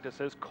the practice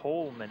has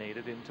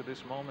culminated into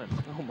this moment.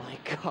 Oh my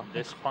god.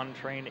 This fun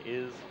train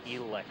is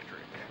electric.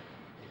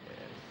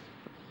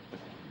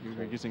 You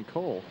are using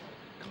coal.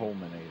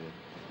 Culminated.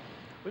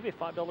 We have a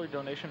 $5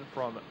 donation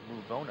from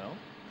Muvono.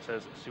 It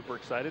says, super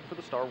excited for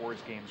the Star Wars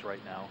games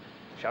right now.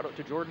 Shout out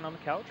to Jordan on the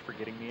couch for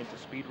getting me into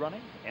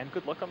speedrunning, and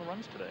good luck on the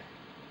runs today.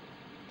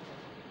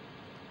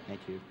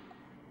 Thank you.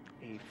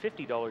 A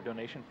 $50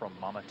 donation from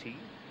Mama T.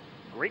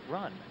 Great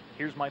run.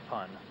 Here's my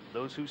pun.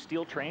 Those who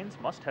steal trains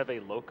must have a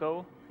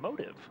loco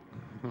motive.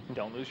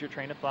 Don't lose your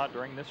train of thought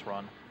during this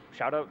run.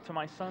 Shout out to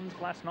my sons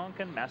Glasnonck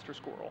and Master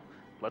Squirrel.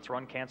 Let's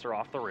run cancer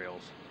off the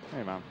rails.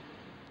 Hey, Mom.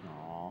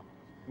 Aw.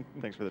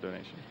 Thanks for the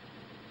donation.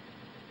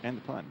 And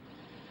the pun.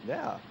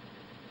 Yeah.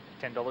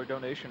 $10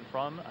 donation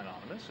from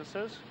Anonymous. It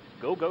says,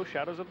 go, go,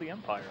 Shadows of the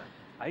Empire.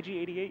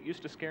 IG88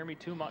 used to scare me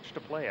too much to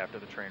play after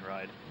the train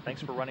ride.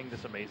 Thanks for running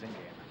this amazing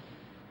game.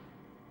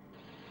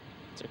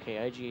 It's okay,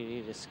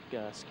 IG88 just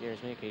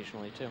scares me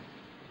occasionally too.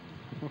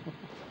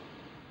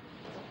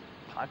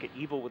 Pocket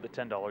Evil with a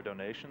 $10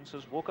 donation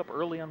says, woke up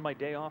early on my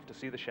day off to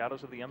see the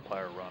Shadows of the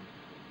Empire run.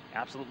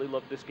 Absolutely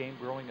loved this game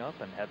growing up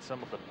and had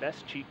some of the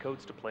best cheat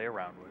codes to play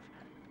around with.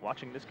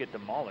 Watching this get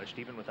demolished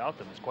even without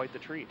them is quite the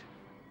treat.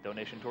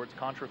 Donation towards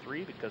Contra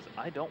 3 because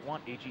I don't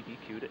want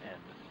AGDQ to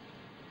end.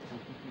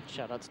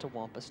 Shoutouts to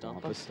Wampa Stompa.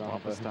 Wampa Stompa.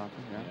 Wampa Stompa,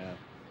 yeah.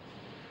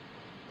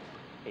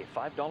 A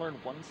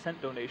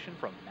 $5.01 donation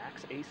from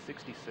Max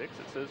A66. It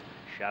says,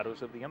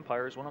 Shadows of the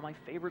Empire is one of my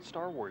favorite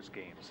Star Wars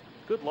games.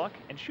 Good luck,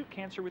 and shoot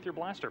cancer with your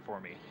blaster for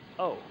me.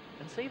 Oh,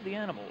 and save the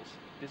animals.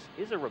 This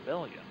is a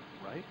rebellion,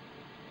 right?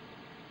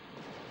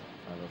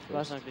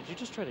 Glasnonck, did you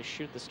just try to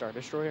shoot the Star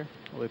Destroyer?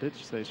 Well, they did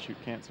just say shoot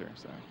cancer,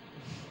 so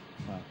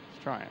Well,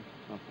 it's trying.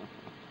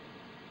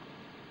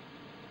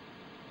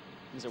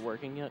 Is it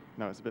working yet?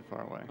 No, it's a bit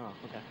far away. Oh,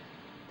 okay.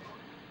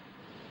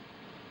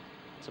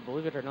 So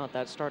believe it or not,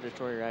 that Star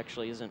Destroyer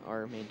actually isn't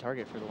our main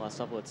target for the last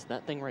level. It's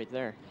that thing right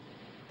there,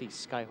 the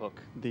Skyhook.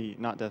 The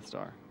not Death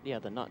Star. Yeah,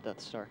 the not Death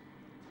Star.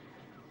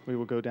 We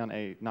will go down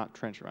a not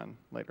trench run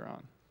later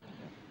on.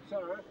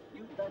 Sir,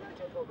 you better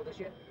take over the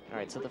ship. All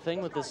right, so the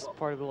thing with this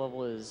part of the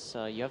level is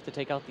you have to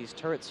take out these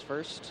turrets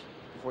first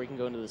before you can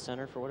go into the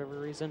center for whatever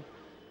reason.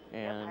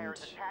 And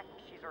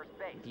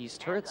these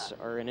turrets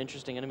are an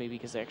interesting enemy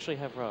because they actually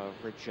have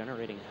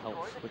regenerating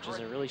health, which is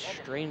a really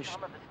strange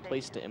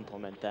place to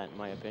implement that, in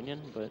my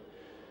opinion, but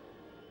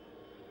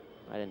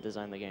I didn't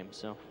design the game,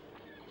 so.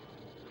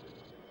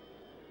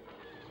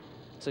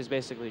 So he's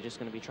basically just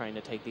going to be trying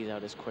to take these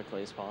out as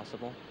quickly as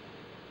possible.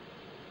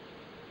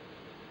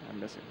 I'm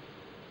missing.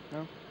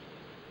 No?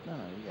 No,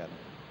 you got it.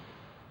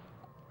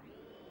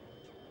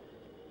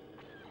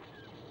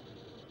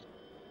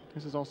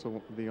 This is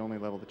also the only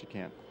level that you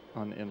can't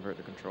un-invert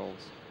the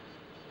controls.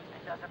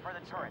 That does it for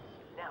the turret.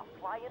 Now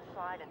fly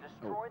inside and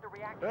destroy the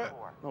reactor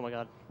core. Oh my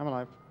god. I'm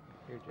alive.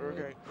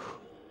 Okay.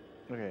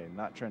 Okay,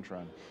 not trench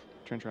run.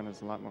 Trench run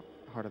is a lot more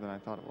harder than I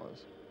thought it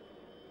was.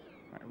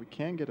 All right, we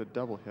can get a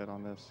double hit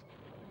on this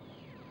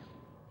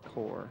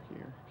core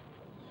here.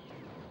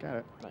 Got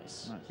it.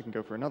 Nice. Nice. We can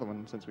go for another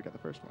one since we got the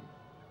first one.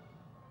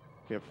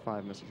 We have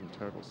 5 missiles in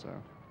total, so.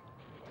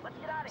 Let's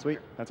get out of Sweet,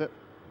 here. that's it.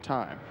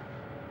 Time.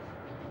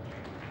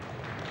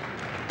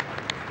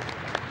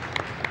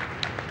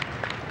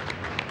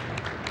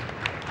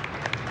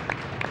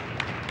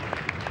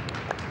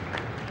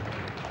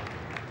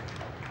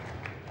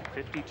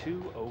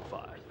 $52.05.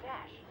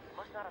 Dash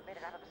must not have made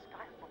it out of the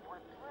sky before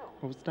it flew.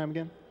 What was the time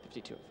again?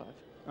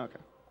 52.05. Okay.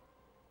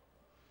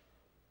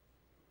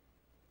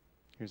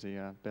 Here's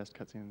the best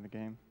cutscene in the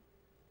game.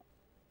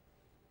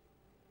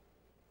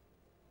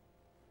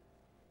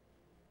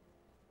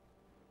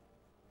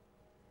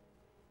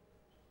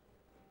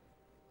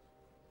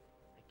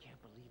 I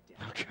can't believe Dad.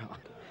 Oh, God.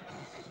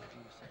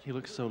 He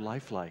looks so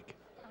lifelike.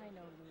 I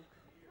know, Luke,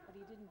 but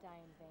he didn't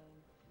die in vain.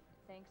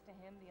 Thanks to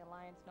him, the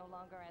Alliance no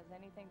longer has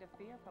anything to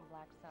fear from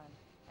Black Sun,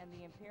 and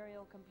the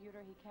Imperial computer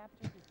he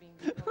captured is being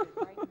decoded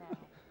right now.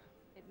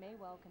 It may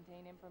well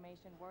contain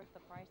information worth the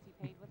price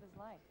he paid with his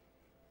life.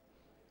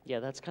 Yeah,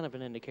 that's kind of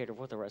an indicator of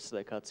what the rest of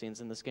the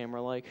cutscenes in this game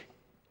are like.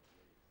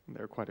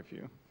 There are quite a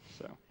few.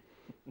 So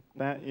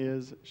that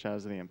is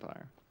Shadows of the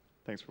Empire.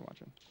 Thanks for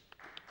watching.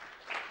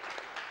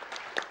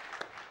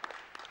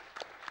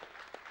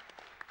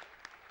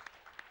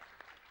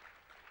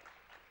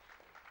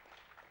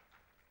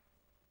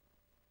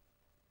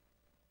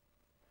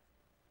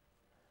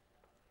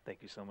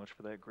 Thank you so much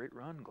for that great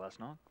run,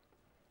 glasnonck.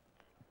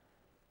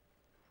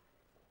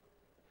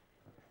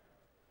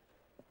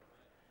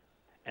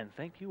 And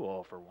thank you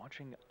all for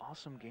watching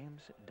Awesome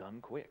Games Done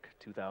Quick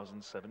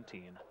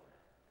 2017,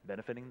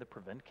 benefiting the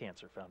Prevent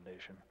Cancer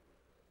Foundation.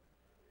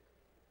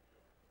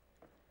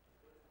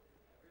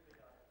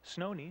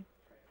 Snowny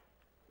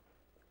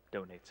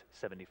donates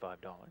 $75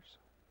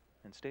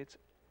 and states,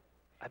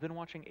 I've been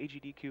watching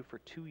AGDQ for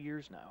 2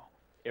 years now.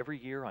 Every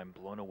year I'm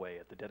blown away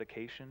at the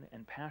dedication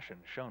and passion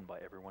shown by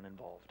everyone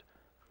involved.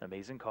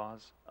 Amazing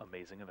cause,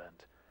 amazing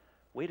event.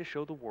 Way to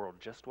show the world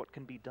just what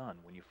can be done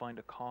when you find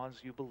a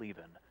cause you believe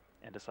in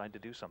and decide to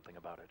do something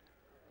about it.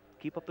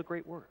 Keep up the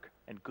great work,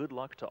 and good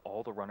luck to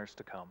all the runners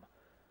to come.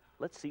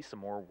 Let's see some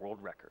more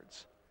world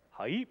records.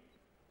 Hype!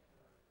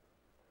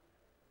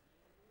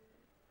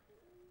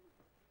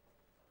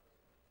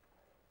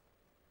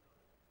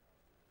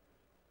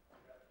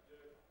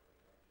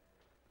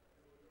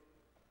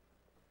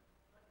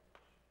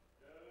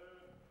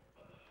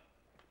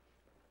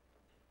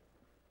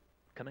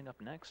 Coming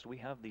up next, we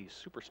have the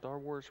Super Star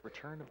Wars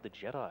Return of the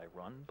Jedi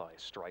run by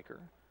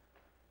Stryker.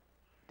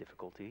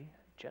 Difficulty,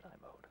 Jedi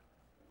mode.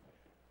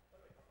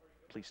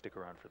 Please stick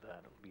around for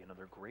that. It'll be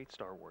another great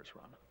Star Wars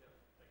run.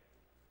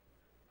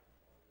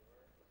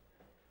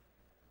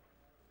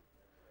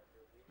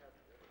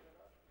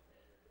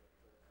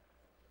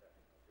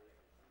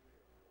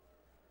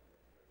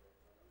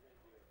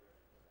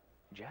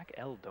 Jack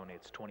L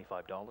donates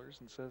 $25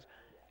 and says,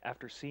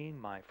 after seeing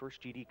my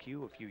first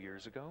GDQ a few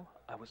years ago,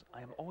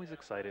 I am always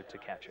excited to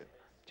catch it,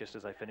 just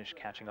as I finish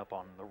catching up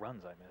on the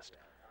runs I missed.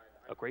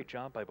 A great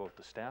job by both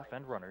the staff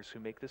and runners who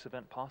make this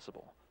event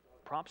possible.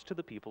 Props to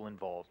the people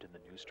involved in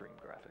the new stream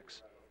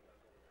graphics.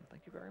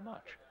 Thank you very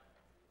much.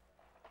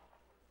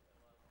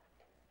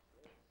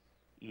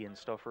 Ian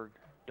Stufford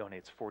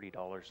donates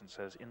 $40 and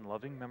says, in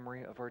loving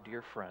memory of our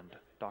dear friend,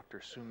 Dr.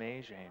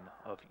 Sumay Jain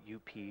of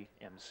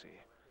UPMC.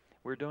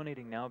 We're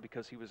donating now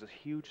because he was a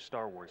huge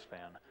Star Wars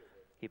fan.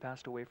 He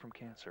passed away from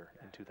cancer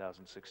in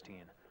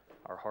 2016.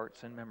 Our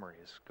hearts and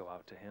memories go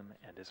out to him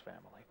and his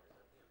family.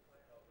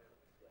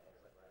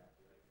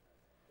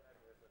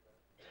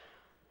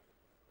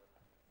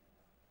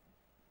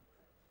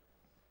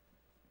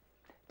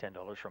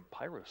 $10 from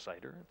Pyro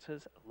Cider. It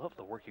says, love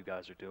the work you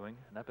guys are doing,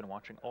 and I've been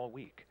watching all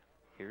week.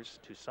 Here's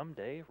to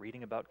someday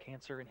reading about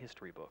cancer in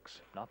history books,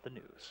 not the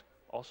news.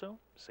 Also,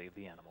 save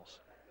the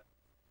animals.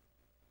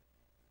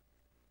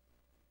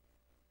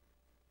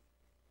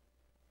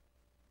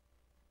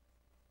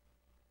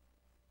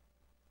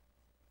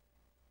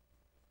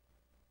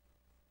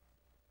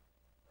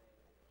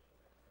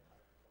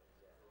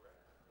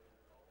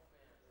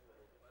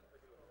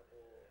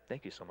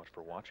 Thank you so much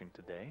for watching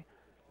today.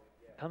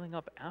 Coming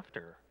up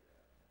after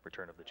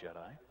Return of the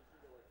Jedi,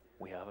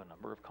 we have a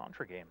number of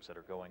Contra games that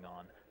are going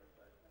on.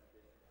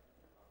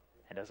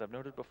 And as I've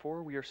noted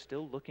before, we are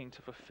still looking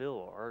to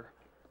fulfill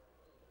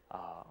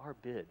our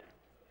bid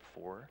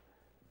for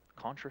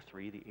Contra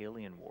 3, The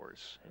Alien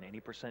Wars, an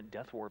 80%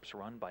 Death Warps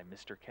run by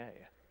Mr. K.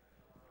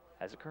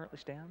 As it currently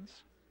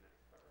stands,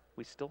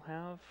 we still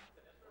have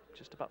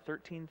just about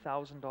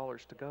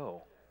 $13,000 to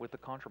go, with the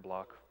Contra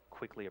block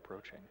quickly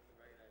approaching.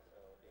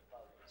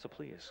 So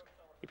please,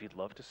 if you'd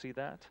love to see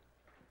that,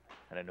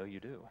 and I know you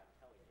do,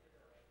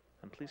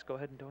 then please go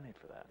ahead and donate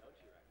for that.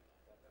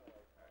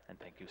 And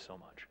thank you so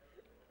much.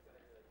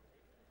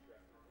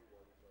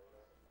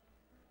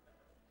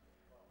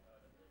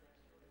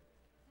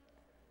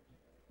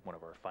 One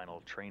of our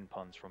final train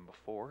puns from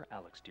before,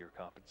 Alex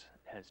Deerkop,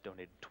 has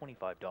donated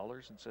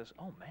 $25 and says,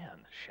 "Oh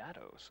man,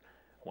 Shadows,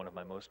 one of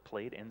my most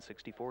played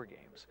N64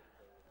 games.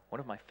 One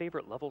of my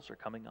favorite levels are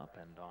coming up,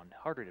 and on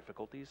harder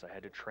difficulties, I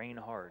had to train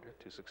hard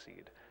to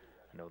succeed.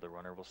 I know the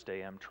runner will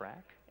stay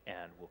M-track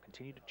and will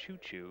continue to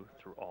choo-choo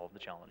through all of the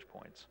challenge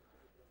points."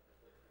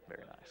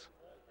 Very nice.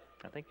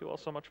 And thank you all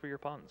so much for your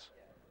puns.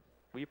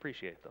 We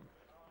appreciate them.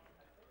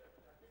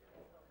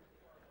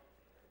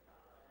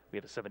 We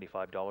have a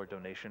 $75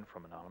 donation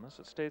from Anonymous.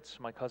 It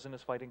states, "My cousin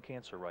is fighting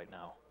cancer right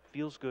now.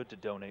 Feels good to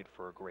donate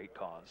for a great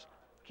cause.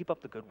 Keep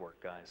up the good work,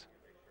 guys."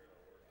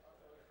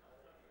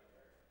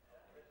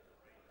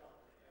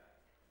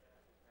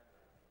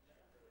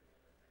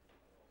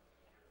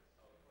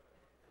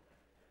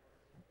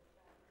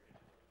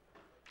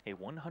 A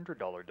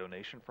 $100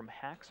 donation from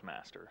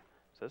Hacksmaster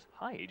says,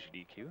 "Hi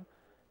AGDQ.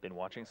 Been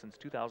watching since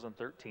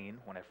 2013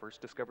 when I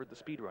first discovered the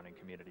speedrunning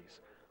communities.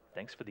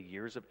 Thanks for the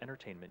years of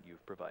entertainment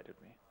you've provided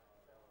me."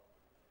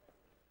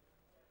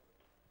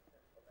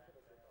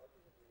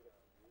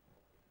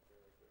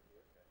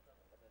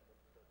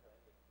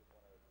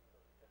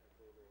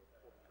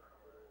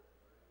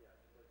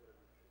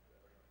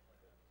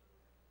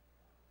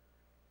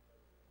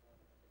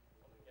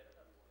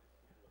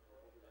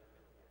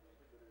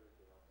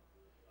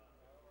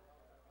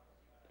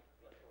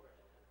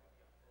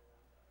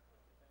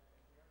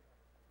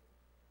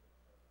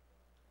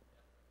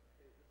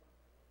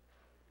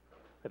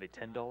 I have a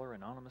 $10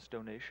 anonymous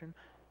donation.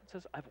 It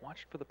says, "I've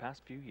watched for the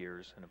past few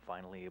years and am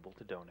finally able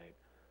to donate.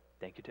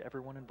 Thank you to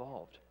everyone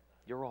involved.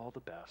 You're all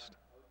the best."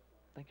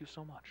 Thank you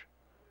so much.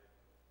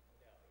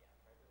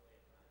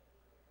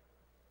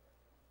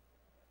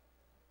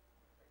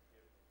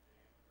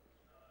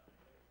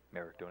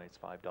 Merrick donates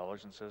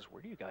 $5 and says,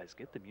 "Where do you guys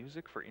get the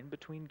music for in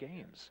between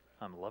games?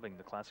 I'm loving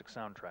the classic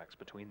soundtracks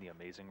between the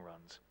amazing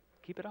runs.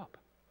 Keep it up."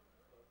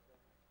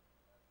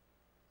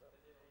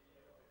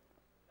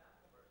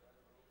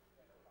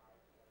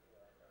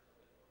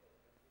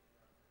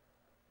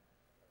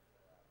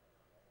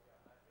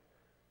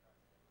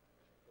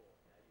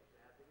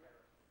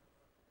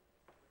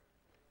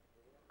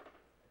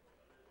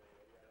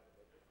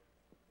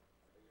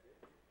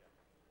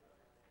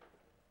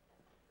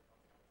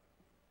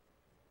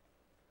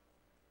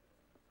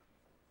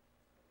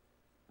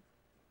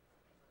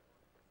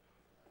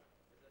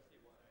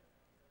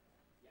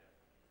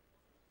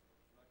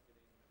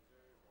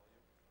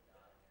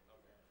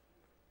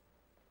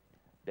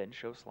 Ben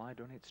Showsly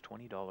donates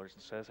 $20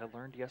 and says, "I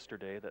learned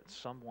yesterday that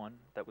someone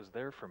that was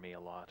there for me a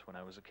lot when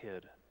I was a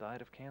kid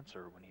died of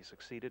cancer when he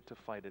succeeded to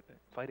fight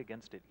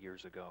against it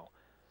years ago.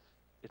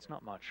 It's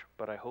not much,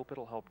 but I hope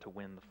it'll help to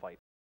win the fight